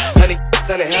 honey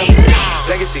on the helmets.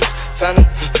 Legacies, family,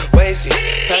 wait and see,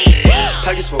 family.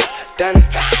 Pockets full, Danny,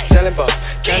 selling ball,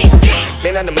 candy.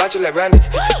 Man on the macho like Randy,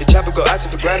 the chopper go out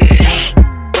for granted.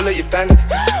 Pull up your bandit,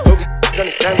 hope you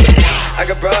understand me. I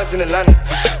got broads in Atlanta,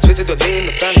 just to the lean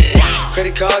the family.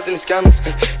 Credit cards in the scammers,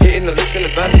 hitting the licks in the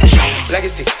van.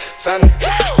 Legacy, family,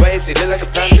 wait and see, look like a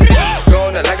panda.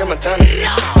 Going out like a Montana,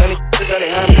 honey on the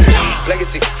helmets.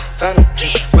 Legacy, family,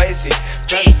 wait and see,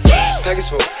 family. Pockets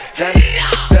full, Danny,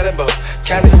 selling ball,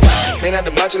 candy. Man out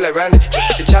the macho like Randy,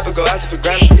 the chopper go out for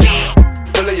granted.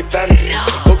 Pull up your bandit,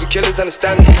 hope you killers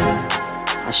understand me.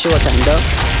 A short time though.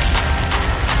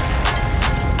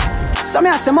 So me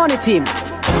has the money team.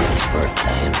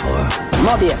 Birthday and for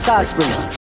Mobile, Salt Spring.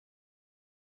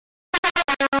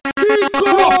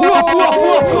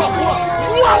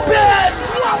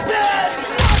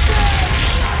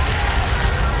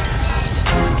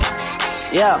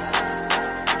 Yeah,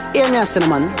 hear me a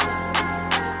cinnamon.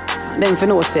 Then for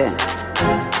no say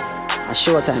a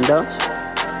short time though.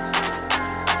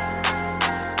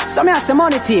 So me has the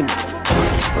money team.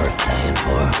 birthday and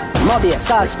for Mobile,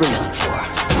 Salt Spring,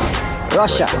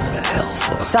 Russia,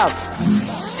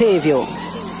 South, Savior,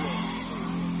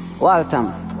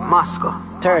 Waltham, Moscow,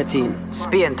 13,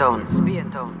 Spain Town.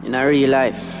 In a real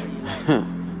life.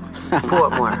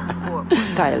 Portmore,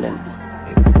 style them.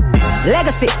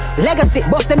 Legacy, legacy,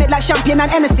 bust them it like champagne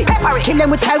and Hennessy. Kill them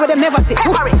with style where them never see.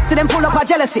 To them full up of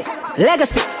jealousy.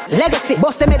 Legacy, legacy,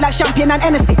 bust them it like champagne and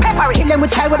Hennessy. Kill them with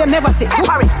style where them never see.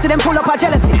 To them full up of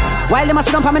jealousy. While them a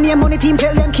sit down for my name, money team,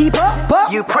 tell them keep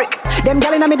up. You prick. Them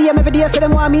gal inna me DM every day, so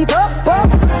them want meet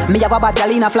up. Me have a bad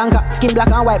gal in a flanker, skin black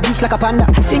and white, bleach like a panda.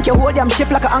 Sink your whole damn ship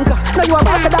like a anchor. No you a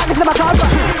boss, a dog is never called for.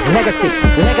 Legacy,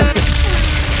 legacy.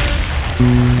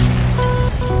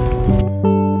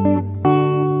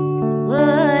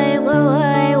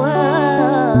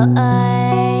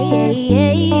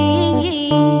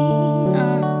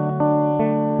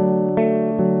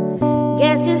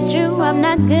 Guess it's true, I'm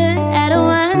not good at a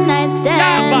one-night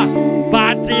stand. Never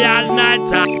party all night.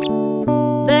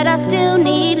 But I still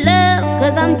need love,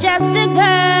 cause I'm just a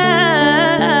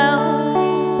girl.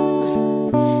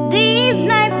 These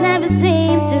nights never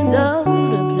seem to go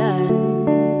to plan.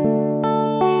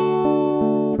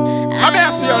 I mean,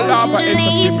 I see your lava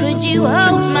entertainment. Could you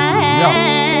hold my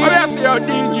hand? I mean, I see your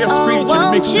DJ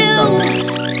screeching, mixing down.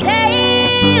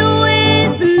 Stay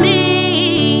with me.